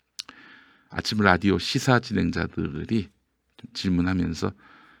아침 라디오 시사 진행자들이 질문하면서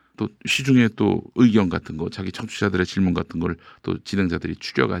또 시중에 또 의견 같은 거 자기 청취자들의 질문 같은 걸 또 진행자들이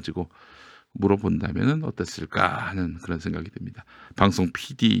추려가지고 물어본다면 어땠을까 하는 그런 생각이 듭니다. 방송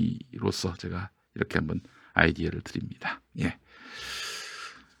PD로서 제가 이렇게 한번 아이디어를 드립니다. 예.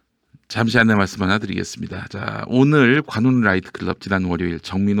 잠시 안내 말씀 하나 드리겠습니다. 자, 오늘 관훈 라이트클럽 지난 월요일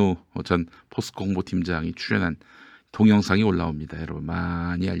정민호 전 포스코 홍보팀장이 출연한 동영상이 올라옵니다. 여러분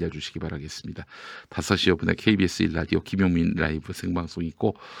많이 알려주시기 바라겠습니다. 5시 5분에 KBS 1라디오 김용민 라이브 생방송이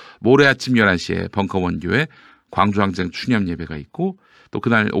있고 모레 아침 11시에 벙커원교회 광주항쟁 추념 예배가 있고 또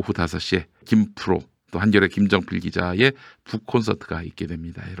그날 오후 5시에 김프로 또 한겨레 김정필 기자의 북콘서트가 있게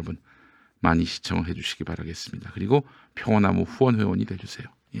됩니다. 여러분 많이 시청을 해주시기 바라겠습니다. 그리고 평화나무 후원회원이 돼주세요.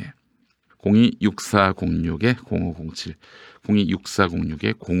 예. 026406-0507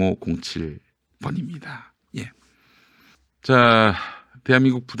 026406-0507번입니다. 예. 자,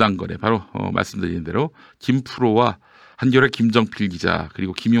 대한민국 부당거래 바로 말씀드린 대로 김프로와 한겨레 김정필 기자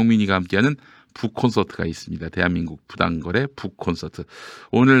그리고 김용민이가 함께하는 북콘서트가 있습니다. 대한민국 부당거래 북콘서트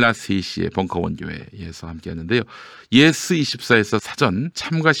오늘 낮 3시에 벙커원교회에서 함께하는데요. 예스24에서 사전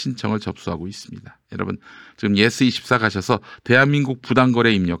참가 신청을 접수하고 있습니다. 여러분 지금 예스24 가셔서 대한민국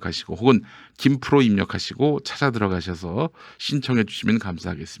부당거래 입력하시고 혹은 김프로 입력하시고 찾아 들어가셔서 신청해 주시면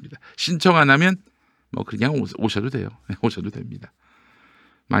감사하겠습니다. 신청 안 하면 뭐 그냥 오셔도 돼요. 오셔도 됩니다.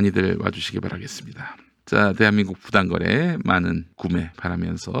 많이들 와주시기 바라겠습니다. 자, 대한민국 부당거래 많은 구매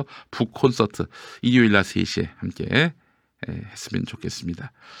바라면서 북콘서트 일요일 낮 3시에 함께 했으면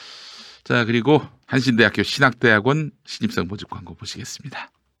좋겠습니다. 자, 그리고 한신대학교 신학대학원 신입생 모집 광고 보시겠습니다.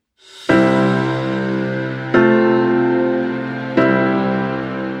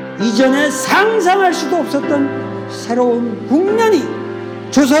 이전에 상상할 수도 없었던 새로운 국난이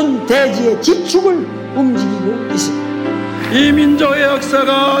조선 대지의 지축을 움직이고 있습니다. 이 민족의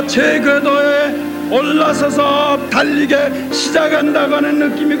역사가 제 궤도에 올라서서 달리게 시작한다고 하는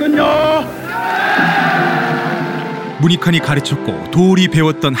느낌이군요. 문익환이 가르쳤고 도울이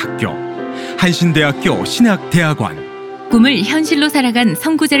배웠던 학교 한신대학교 신학대학원. 꿈을 현실로 살아간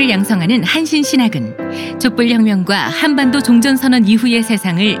선구자를 양성하는 한신신학은 촛불혁명과 한반도 종전선언 이후의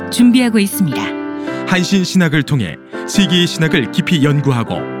세상을 준비하고 있습니다. 한신신학을 통해 세계의 신학을 깊이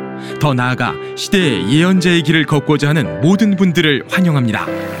연구하고 더 나아가 시대의 예언자의 길을 걷고자 하는 모든 분들을 환영합니다.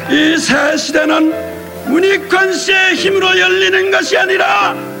 이 새 시대는 문익환 씨의 힘으로 열리는 것이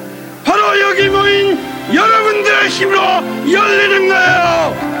아니라 바로 여기 모인 여러분들의 힘으로 열리는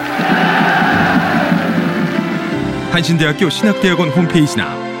거예요. 한신대학교 신학대학원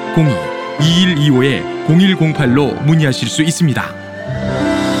홈페이지나 2125-0108로 문의하실 수 있습니다.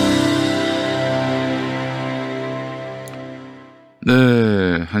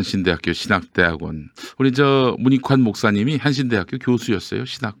 네, 한신대학교 신학대학원. 우리 문익환 목사님이 한신대학교 교수였어요.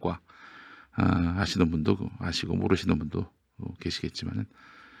 신학과. 아시는 분도 아시고 모르시는 분도 계시겠지만은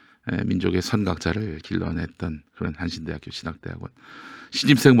민족의 선각자를 길러냈던 그런 한신대학교 신학대학원.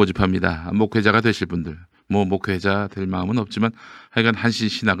 신입생 모집합니다. 목회자가 되실 분들, 목회자 될 마음은 없지만 하여간 한신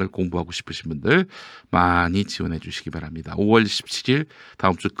신학을 공부하고 싶으신 분들 많이 지원해 주시기 바랍니다. 5월 17일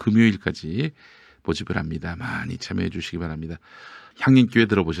다음 주 금요일까지 모집을 합니다. 많이 참여해 주시기 바랍니다. 향린교회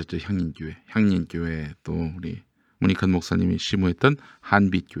들어보셨죠? 향린교회 또 우리 문익환 목사님이 시무했던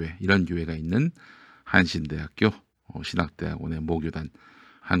한빛교회, 이런 교회가 있는 한신대학교 신학대학원의 모교단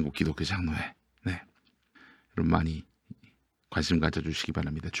한국기독교장로회. 네, 여러분 많이 관심 가져주시기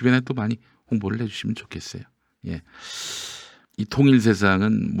바랍니다. 주변에 또 많이 홍보를 해주시면 좋겠어요. 예, 이 통일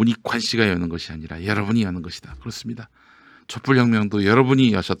세상은 문익환 씨가 여는 것이 아니라 여러분이 여는 것이다. 그렇습니다. 촛불혁명도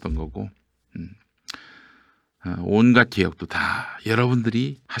여러분이 여셨던 거고 온갖 개혁도 다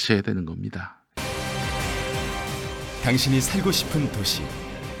여러분들이 하셔야 되는 겁니다. 당신이 살고 싶은 도시,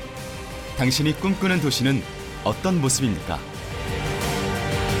 당신이 꿈꾸는 도시는 어떤 모습입니까?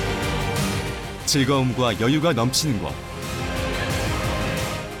 즐거움과 여유가 넘치는 곳,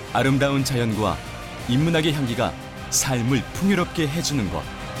 아름다운 자연과 인문학의 향기가 삶을 풍요롭게 해주는 곳,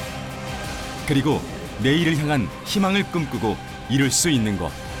 그리고 내일을 향한 희망을 꿈꾸고 이룰 수 있는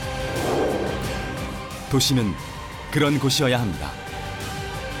곳. 도시는 그런 곳이어야 합니다.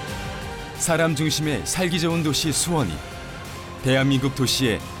 사람 중심의 살기 좋은 도시 수원이 대한민국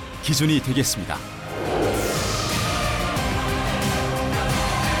도시의 기준이 되겠습니다.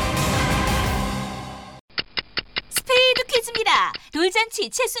 스페이드 퀴즈입니다. 돌잔치,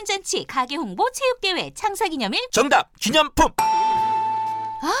 채순잔치, 가게 홍보, 체육대회, 창사기념일. 정답! 기념품!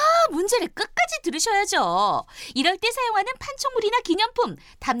 문제를 끝까지 들으셔야죠. 이럴 때 사용하는 판촉물이나 기념품,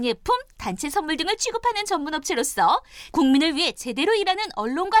 답례품, 단체 선물 등을 취급하는 전문업체로서 국민을 위해 제대로 일하는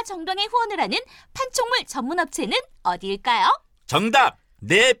언론과 정당의 후원을 하는 판촉물 전문업체는 어디일까요? 정답!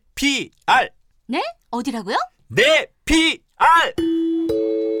 네피알! 네? 어디라고요? 네피알!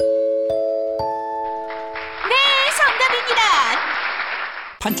 네, 정답입니다.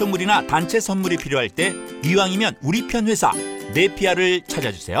 판촉물이나 단체 선물이 필요할 때 이왕이면 우리 편 회사 네피알을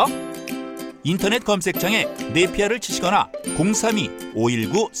찾아주세요. 인터넷 검색창에 네피알을 치시거나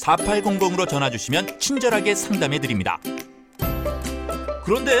 032-519-4800으로 전화주시면 친절하게 상담해드립니다.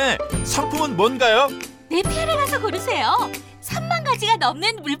 그런데 상품은 뭔가요? 네피알에 가서 고르세요. 3만 가지가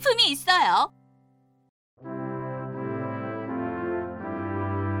넘는 물품이 있어요.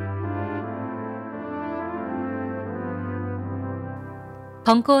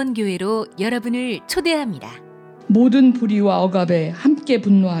 벙커원 교회로 여러분을 초대합니다. 모든 불의와 억압에 함께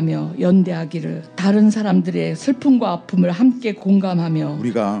분노하며 연대하기를, 다른 사람들의 슬픔과 아픔을 함께 공감하며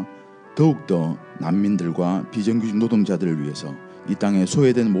우리가 더욱더 난민들과 비정규직 노동자들을 위해서, 이 땅에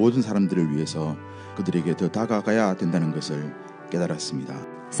소외된 모든 사람들을 위해서 그들에게 더 다가가야 된다는 것을 깨달았습니다.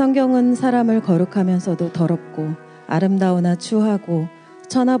 성경은 사람을 거룩하면서도 더럽고 아름다우나 추하고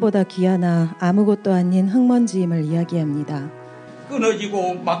천하보다 귀하나 아무것도 아닌 흙먼지임을 이야기합니다.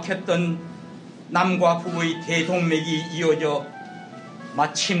 끊어지고 막혔던 남과 북의 대동맥이 이어져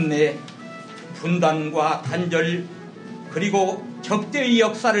마침내 분단과 단절, 그리고 적대의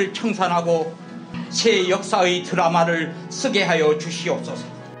역사를 청산하고 새 역사의 드라마를 쓰게 하여 주시옵소서.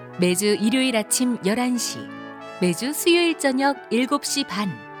 매주 일요일 아침 11시, 매주 수요일 저녁 7시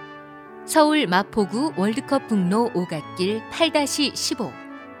반, 서울 마포구 월드컵 북로 오갓길 8-15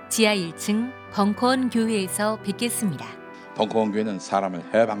 지하 1층 벙커원 교회에서 뵙겠습니다. 벙커원 교회는 사람을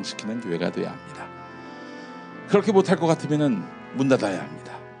해방시키는 교회가 되어야 합니다. 그렇게 못할 것 같으면 문 닫아야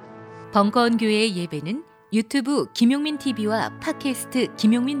합니다. 벙커원 교회의 예배는 유튜브 김용민 TV와 팟캐스트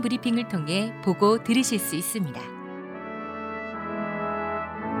김용민 브리핑을 통해 보고 들으실 수 있습니다.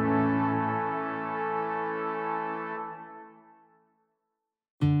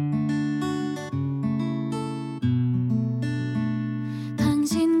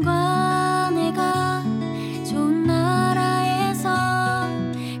 당신과 내가 좋은 나라에서,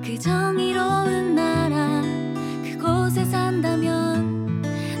 그 정의로운 나라 그곳에 산다면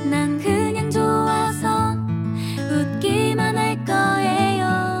난 그냥 좋아서 웃기만 할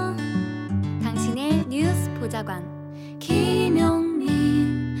거예요. 당신의 뉴스 보좌관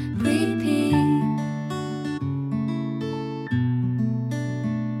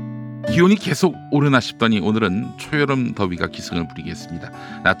기온이 계속 오르나 싶더니 오늘은 초여름 더위가 기승을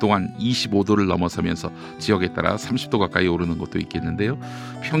부리겠습니다. 낮 동안 25도를 넘어서면서 지역에 따라 30도 가까이 오르는 곳도 있겠는데요.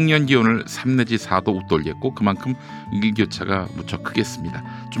 평년 기온을 3 내지 4도 웃돌겠고 그만큼 일교차가 무척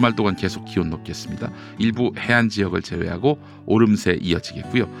크겠습니다. 주말 동안 계속 기온 높겠습니다. 일부 해안 지역을 제외하고 오름세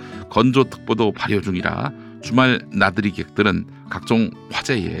이어지겠고요. 건조특보도 발효 중이라 주말 나들이 객들은 각종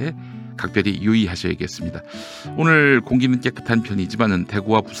화재에 각별히 유의하셔야겠습니다. 오늘 공기는 깨끗한 편이지만은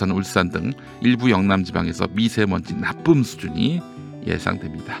대구와 부산, 울산 등 일부 영남 지방에서 미세먼지 나쁨 수준이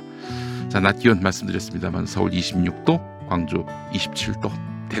예상됩니다. 자, 낮 기온 말씀드렸습니다만 서울 26도, 광주 27도,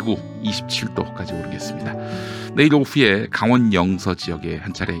 대구 27도까지 오르겠습니다. 내일 오후에 강원 영서 지역에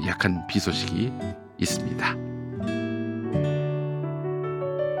한 차례 약한 비 소식이 있습니다.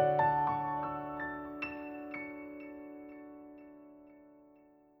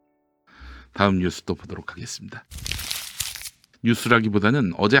 다음 뉴스도 보도록 하겠습니다.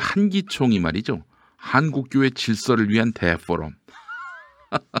 뉴스라기보다는 어제 한기총이 말이죠. 한국교회 질서를 위한 대포럼.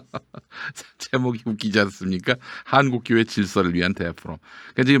 제목이 웃기지 않습니까? 한국교회 질서를 위한 대포럼.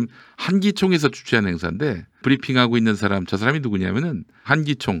 그러니까 지금 한기총에서 주최한 행사인데 브리핑하고 있는 사람, 저 사람이 누구냐면은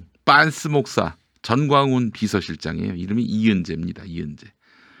한기총 빤스 목사 전광훈 비서실장이에요. 이름이 이은재입니다. 이은재.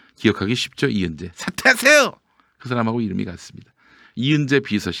 기억하기 쉽죠? 이은재. 사퇴하세요! 그 사람하고 이름이 같습니다. 이은재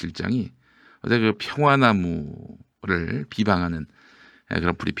비서실장이 어제 그 평화나무를 비방하는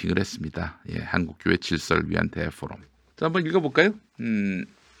그런 브리핑을 했습니다. 예, 한국교회 질서를 위한 대포럼. 자, 한번 읽어볼까요?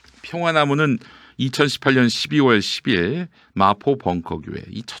 평화나무는 2018년 12월 10일 마포 벙커교회.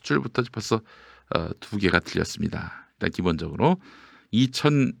 이 첫 줄부터 벌써 두 개가 틀렸습니다. 일단 기본적으로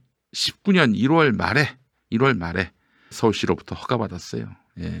 2019년 1월 말에 서울시로부터 허가받았어요.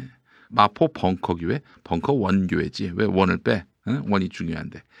 예. 마포 벙커교회, 벙커 원교회지. 왜 원을 빼? 원이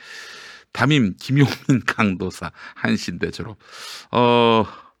중요한데. 담임 김용민 강도사 한신대 졸업.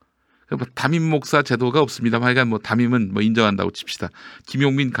 담임 목사 제도가 없습니다만 하여간 뭐 담임은 뭐 인정한다고 칩시다.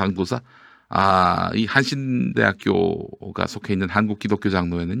 김용민 강도사. 이 한신대학교가 속해 있는 한국기독교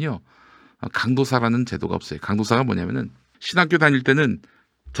장로회는요. 강도사라는 제도가 없어요. 강도사가 뭐냐면은 신학교 다닐 때는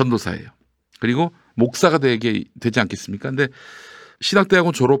전도사예요. 그리고 목사가 되지 않겠습니까? 근데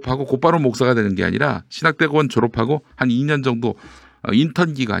신학대학원 졸업하고 곧바로 목사가 되는 게 아니라 신학대학원 졸업하고 한 2년 정도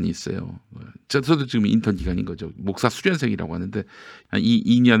인턴 기간이 있어요. 저도 지금 인턴 기간인 거죠. 목사 수련생이라고 하는데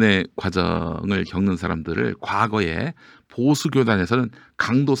이 2년의 과정을 겪는 사람들을 과거에 보수교단에서는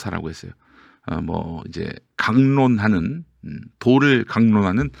강도사라고 했어요. 뭐 이제 강론하는 도를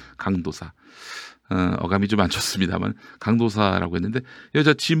강론하는 강도사. 어감이 좀 안 좋습니다만 강도사라고 했는데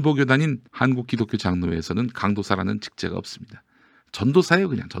여자 진보교단인 한국기독교 장로회에서는 강도사라는 직제가 없습니다. 전도사예요,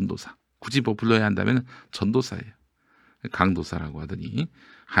 그냥 전도사. 굳이 뭐 불러야 한다면 전도사예요. 강도사라고 하더니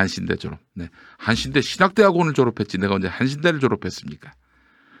한신대 졸업. 네. 한신대 신학대학원을 졸업했지 내가 언제 한신대를 졸업했습니까?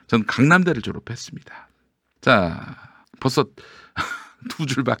 전 강남대를 졸업했습니다. 자, 벌써 두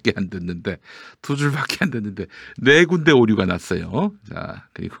줄밖에 안 됐는데 네 군데 오류가 났어요. 자,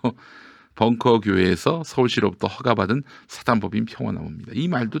 그리고 벙커 교회에서 서울시로부터 허가받은 사단법인 평화나무입니다. 이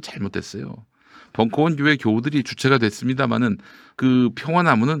말도 잘못됐어요. 벙커원 교회 교우들이 주체가 됐습니다만은 그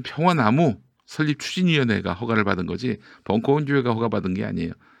평화나무는 평화나무 설립 추진위원회가 허가를 받은 거지 벙커원 교회가 허가받은 게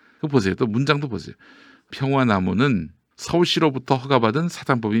아니에요. 그거 보세요. 또 문장도 보세요. 평화나무는 서울시로부터 허가받은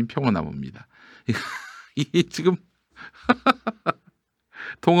사단법인 평화나무입니다. 이게 지금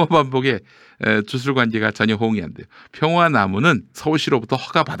통어 반복에 주술 관계가 전혀 호응이 안 돼요. 평화나무는 서울시로부터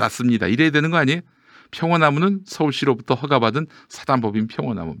허가받았습니다. 이래야 되는 거 아니에요? 평화나무는 서울시로부터 허가받은 사단법인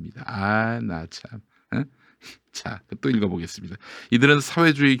평화나무입니다. 나 참. 자, 또 읽어보겠습니다. 이들은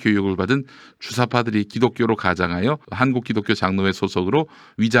사회주의 교육을 받은 주사파들이 기독교로 가장하여 한국기독교 장로회 소속으로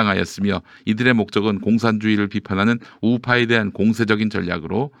위장하였으며 이들의 목적은 공산주의를 비판하는 우파에 대한 공세적인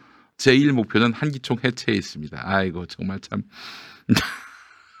전략으로 제1 목표는 한기총 해체에 있습니다. 아이고 정말 참.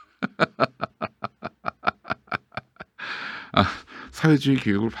 사회주의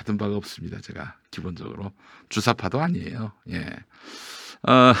교육을 받은 바가 없습니다. 제가 기본적으로 주사파도 아니에요. 예.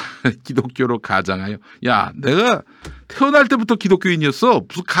 기독교로 가장하여. 야, 내가 태어날 때부터 기독교인이었어.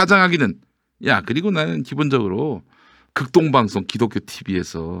 무슨 가장하기는. 야, 그리고 나는 기본적으로 극동방송 기독교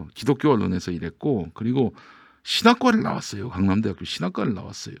TV에서 기독교 언론에서 일했고 그리고 신학과를 나왔어요. 강남대학교 신학과를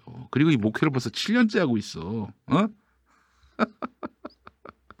나왔어요. 그리고 이 목회를 벌써 7년째 하고 있어.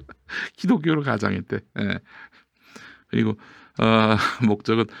 기독교로 가장했대. 예. 그리고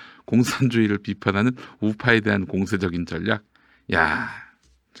목적은 공산주의를 비판하는 우파에 대한 공세적인 전략. 야,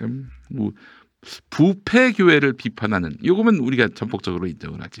 참 부패 교회를 비판하는. 요거면 우리가 전폭적으로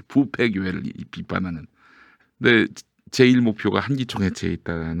인정을 하지. 부패 교회를 비판하는. 근데 제1 목표가 한기총 해체에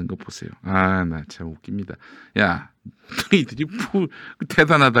있다는 거 보세요. 아, 나 참 웃깁니다. 야, 너희들이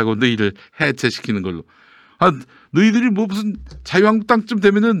대단하다고 너희를 해체시키는 걸로. 아, 너희들이 뭐 무슨 자유한국당쯤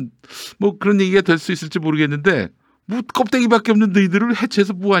되면은 뭐 그런 얘기가 될 수 있을지 모르겠는데 뭐 껍데기밖에 없는 너희들을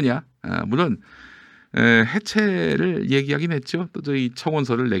해체해서 뭐하냐. 아, 물론 해체를 얘기하긴 했죠. 또 저희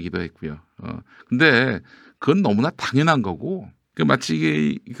청원서를 내기도 했고요. 근데 그건 너무나 당연한 거고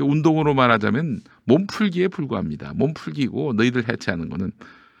마치 이게 운동으로 말하자면 몸풀기에 불과합니다. 몸풀기고 너희들 해체하는 거는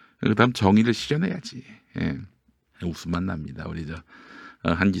그다음 정의를 실현해야지. 예. 웃음만 납니다. 우리 저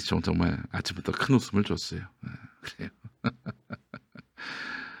한기총 정말 아침부터 큰 웃음을 줬어요. 그래요.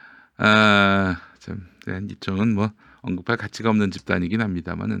 참 한기총은 뭐 언급할 가치가 없는 집단이긴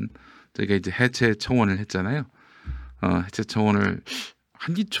합니다만은 저희가 이제 해체 청원을 했잖아요. 해체 청원을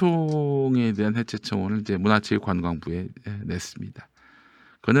한기총에 대한 해체 청원을 이제 문화체육관광부에 냈습니다.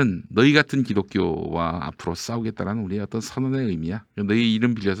 그거는 너희 같은 기독교와 앞으로 싸우겠다라는 우리의 어떤 선언의 의미야. 너희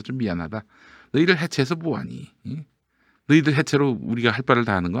이름 빌려서 좀 미안하다. 너희를 해체해서 뭐하니? 너희들 해체로 우리가 할 바를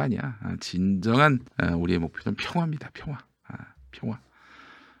다 하는 거 아니야. 진정한 우리의 목표는 평화입니다. 평화.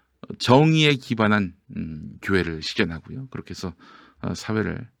 정의에 기반한 교회를 실현하고요. 그렇게 해서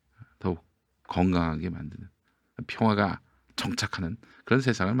사회를 더욱 건강하게 만드는 평화가 정착하는 그런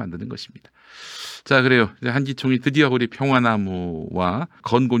세상을 만드는 것입니다. 자, 그래요. 이제 한기총이 드디어 우리 평화나무와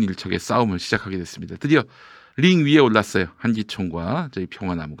건곤일척의 싸움을 시작하게 됐습니다. 드디어 링 위에 올랐어요. 한기총과 저희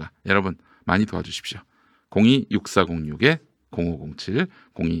평화나무가. 여러분 많이 도와주십시오. 026406-0507,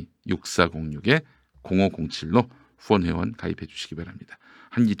 026406-0507로 후원회원 가입해 주시기 바랍니다.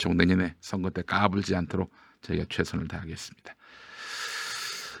 한기총 내년에 선거 때 까불지 않도록 저희가 최선을 다하겠습니다.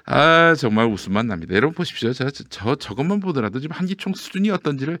 아, 정말 웃음만 납니다. 여러분 보십시오. 저것만 보더라도 지금 한기총 수준이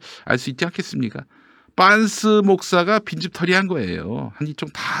어떤지를 알 수 있지 않겠습니까? 빤스 목사가 빈집 털이한 거예요. 한기총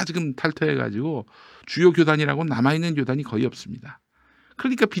다 지금 탈퇴해가지고 주요 교단이라고 남아있는 교단이 거의 없습니다.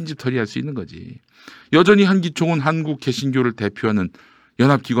 그러니까 빈집 털이할 수 있는 거지. 여전히 한기총은 한국 개신교를 대표하는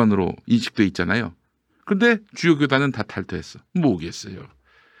연합기관으로 인식돼 있잖아요. 근데 주요 교단은 다 탈퇴했어. 뭐겠어요.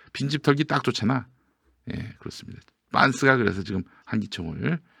 빈집 털기 딱 좋잖아. 예, 그렇습니다. 빤스가 그래서 지금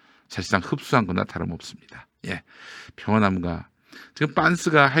한기총을 사실상 흡수한 거나 다름없습니다. 예, 평화나무가 지금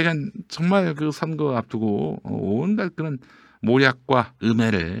빤스가 하여간 정말 그 선거 앞두고 온갖 그런 모략과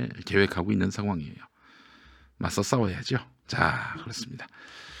음해를 계획하고 있는 상황이에요. 맞서 싸워야죠. 자, 그렇습니다.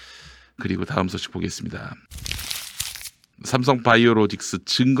 그리고 다음 소식 보겠습니다. 삼성바이오로직스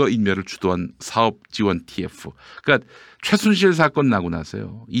증거인멸을 주도한 사업지원 TF. 그러니까 최순실 사건 나고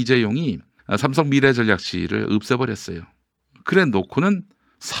나서요. 이재용이 삼성미래전략실을 없애버렸어요. 그래 놓고는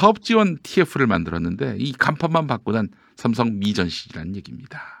사업지원 TF를 만들었는데 이 간판만 바꾸던 삼성미전실이라는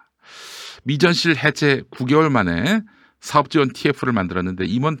얘기입니다. 미전실 해체 9개월 만에 사업지원 TF를 만들었는데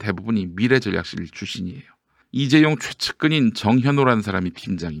임원 대부분이 미래전략실 출신이에요. 이재용 최측근인 정현호라는 사람이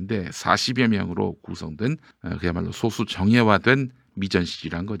팀장인데 40여 명으로 구성된 그야말로 소수 정예화된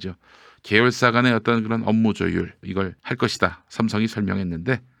미전실이란 거죠. 계열사 간의 어떤 그런 업무 조율 이걸 할 것이다. 삼성이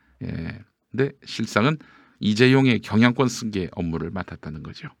설명했는데 근데 실상은 이재용의 경영권 승계 업무를 맡았다는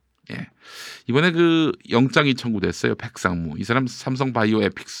거죠. 예. 이번에 그 영장이 청구됐어요. 백상무. 이 사람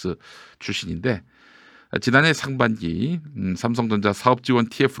삼성바이오에픽스 출신인데 지난해 상반기 삼성전자 사업지원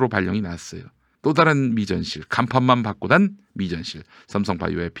TF로 발령이 났어요. 또 다른 미전실, 간판만 바꾸던 미전실,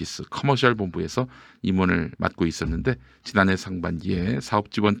 삼성바이오에픽스 커머셜 본부에서 임원을 맡고 있었는데 지난해 상반기에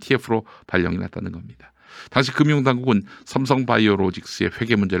사업지원 TF로 발령이 났다는 겁니다. 당시 금융당국은 삼성바이오로직스의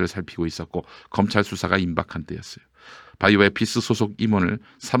회계 문제를 살피고 있었고 검찰 수사가 임박한 때였어요. 바이오에픽스 소속 임원을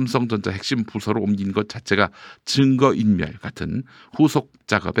삼성전자 핵심 부서로 옮긴 것 자체가 증거인멸 같은 후속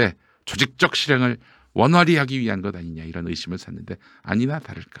작업에 조직적 실행을 원활히 하기 위한 것 아니냐 이런 의심을 샀는데 아니나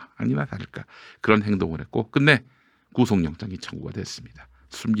다를까 그런 행동을 했고 끝내 구속영장이 청구가 됐습니다.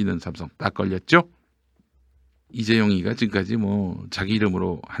 숨기는 삼성 딱 걸렸죠. 이재용이가 지금까지 뭐 자기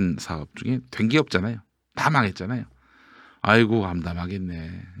이름으로 한 사업 중에 된 게 없잖아요. 다 망했잖아요. 아이고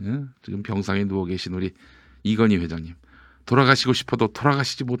암담하겠네. 응? 지금 병상에 누워 계신 우리 이건희 회장님 돌아가시고 싶어도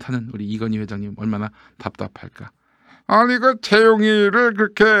돌아가시지 못하는 우리 이건희 회장님 얼마나 답답할까. 아니 그 재용이를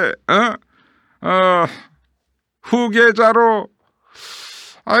그렇게 후계자로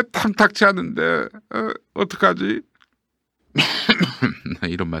탐탁치 않은데 어떡하지?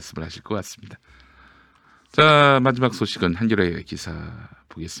 이런 말씀을 하실 것 같습니다. 자, 마지막 소식은 한겨레 기사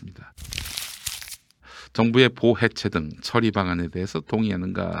보겠습니다. 정부의 보해체 등 처리 방안에 대해서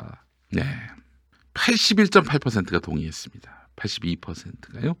동의하는가? 네, 81.8%가 동의했습니다.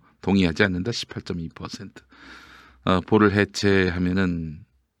 82%가요? 동의하지 않는다 18.2%. 보를 해체하면은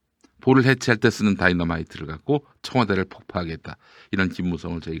보를 해체할 때 쓰는 다이너마이트를 갖고 청와대를 폭파하겠다. 이런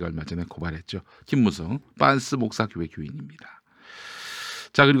김무성을 저희가 얼마 전에 고발했죠. 김무성 빤스 목사교회 교인입니다.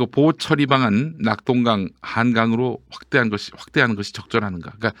 자, 그리고 보호 처리 방안 낙동강 한강으로 확대하는 것이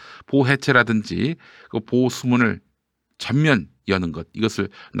적절한가? 그러니까 보호 해체라든지 그 보호 수문을 전면 여는 것, 이것을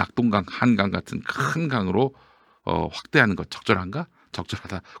낙동강 한강 같은 큰 강으로 확대하는 것 적절한가?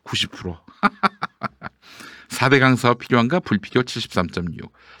 적절하다 90%. 4대강 사업 필요한가? 불필요 73.6.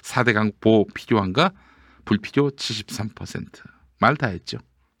 4대강 보호 필요한가? 불필요 73%. 말 다 했죠.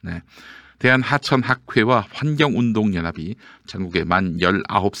 네. 대한하천학회와 환경운동연합이 전국에 만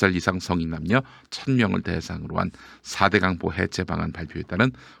 19살 이상 성인 남녀 1000명을 대상으로 한 4대강 보호 해체 방안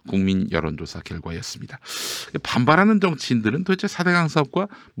발표했다는 국민 여론조사 결과였습니다. 반발하는 정치인들은 도대체 4대강 사업과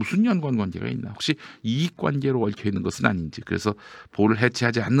무슨 연관관계가 있나? 혹시 이익관계로 얽혀있는 것은 아닌지, 그래서 보호를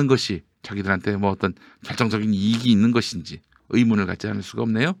해체하지 않는 것이 자기들한테 뭐 어떤 결정적인 이익이 있는 것인지 의문을 갖지 않을 수가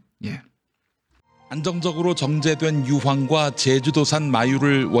없네요. 예. 안정적으로 정제된 유황과 제주도산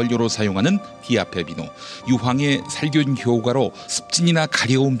마유를 원료로 사용하는 디아페비노. 유황의 살균 효과로 습진이나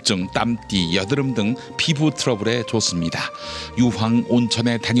가려움증, 땀띠, 여드름 등 피부 트러블에 좋습니다. 유황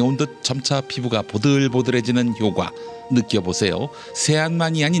온천에 다녀온 듯 점차 피부가 보들보들해지는 효과 느껴보세요.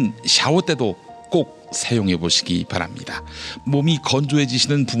 세안만이 아닌 샤워 때도 꼭 사용해 보시기 바랍니다. 몸이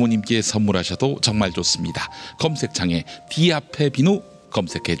건조해지시는 부모님께 선물하셔도 정말 좋습니다. 검색창에 디아페비노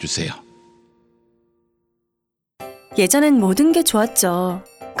검색해 주세요. 예전엔 모든 게 좋았죠.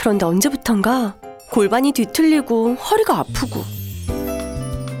 그런데 언제부턴가 골반이 뒤틀리고 허리가 아프고.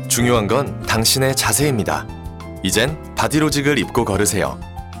 중요한 건 당신의 자세입니다. 이젠 바디로직을 입고 걸으세요.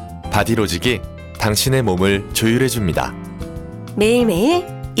 바디로직이 당신의 몸을 조율해줍니다. 매일매일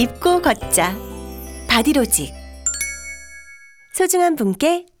입고 걷자. 바디로직. 소중한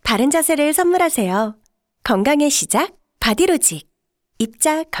분께 바른 자세를 선물하세요. 건강의 시작 바디로직.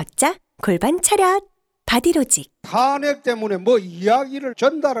 입자 걷자 골반 차렷. 바디로직. 탄핵 때문에 뭐 이야기를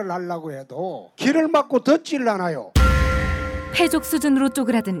전달을 하려고 해도 길을 막고 듣질 않아요. 패족 수준으로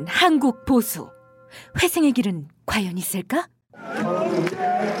쪼그라든 한국 보수. 회생의 길은 과연 있을까?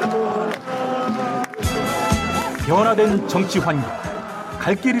 변화된 정치 환경.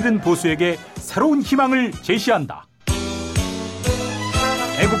 갈 길 잃은 보수에게 새로운 희망을 제시한다.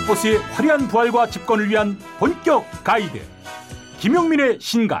 애국 보수의 화려한 부활과 집권을 위한 본격 가이드. 김용민의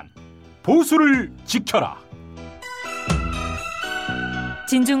신간. 보수를 지켜라.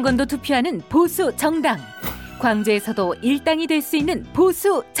 진중권도 투표하는 보수 정당. 광주에서도 일당이 될 수 있는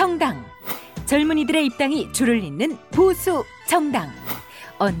보수 정당. 젊은이들의 입당이 줄을 잇는 보수 정당.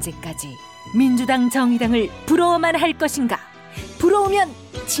 언제까지 민주당 정의당을 부러워만 할 것인가? 부러우면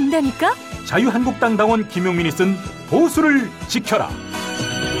진다니까? 자유한국당 당원 김용민이 쓴 보수를 지켜라.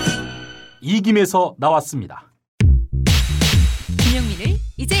 이김에서 나왔습니다. 김용민을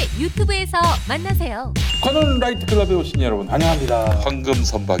이제 유튜브에서 만나세요. 관훈 라이트 클럽에 오신 여러분 환영합니다. 황금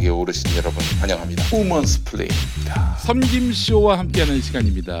선박에 오르신 여러분 환영합니다. 우먼스 플레이입니다. 섬김쇼와 함께하는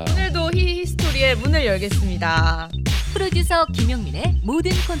시간입니다. 오늘도 히스토리의 문을 열겠습니다. 프로듀서 김용민의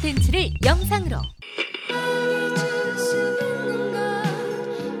모든 콘텐츠를 영상으로.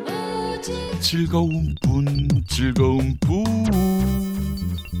 즐거운 분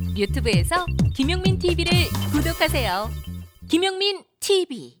유튜브에서 김용민 TV를 구독하세요. 김용민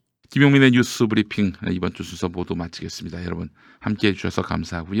TV. 김용민의 뉴스브리핑 이번 주 순서 모두 마치겠습니다. 여러분 함께해 주셔서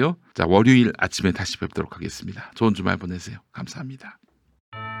감사하고요. 자, 월요일 아침에 다시 뵙도록 하겠습니다. 좋은 주말 보내세요. 감사합니다.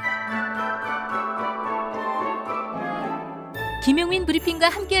 김용민 브리핑과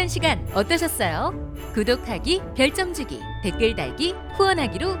함께한 시간 어떠셨어요? 구독하기, 별점 주기, 댓글 달기,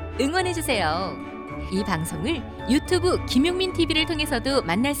 후원하기로 응원해주세요. 이 방송을 유튜브 김용민 TV를 통해서도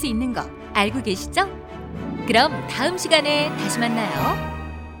만날 수 있는 거 알고 계시죠? 그럼 다음 시간에 다시 만나요.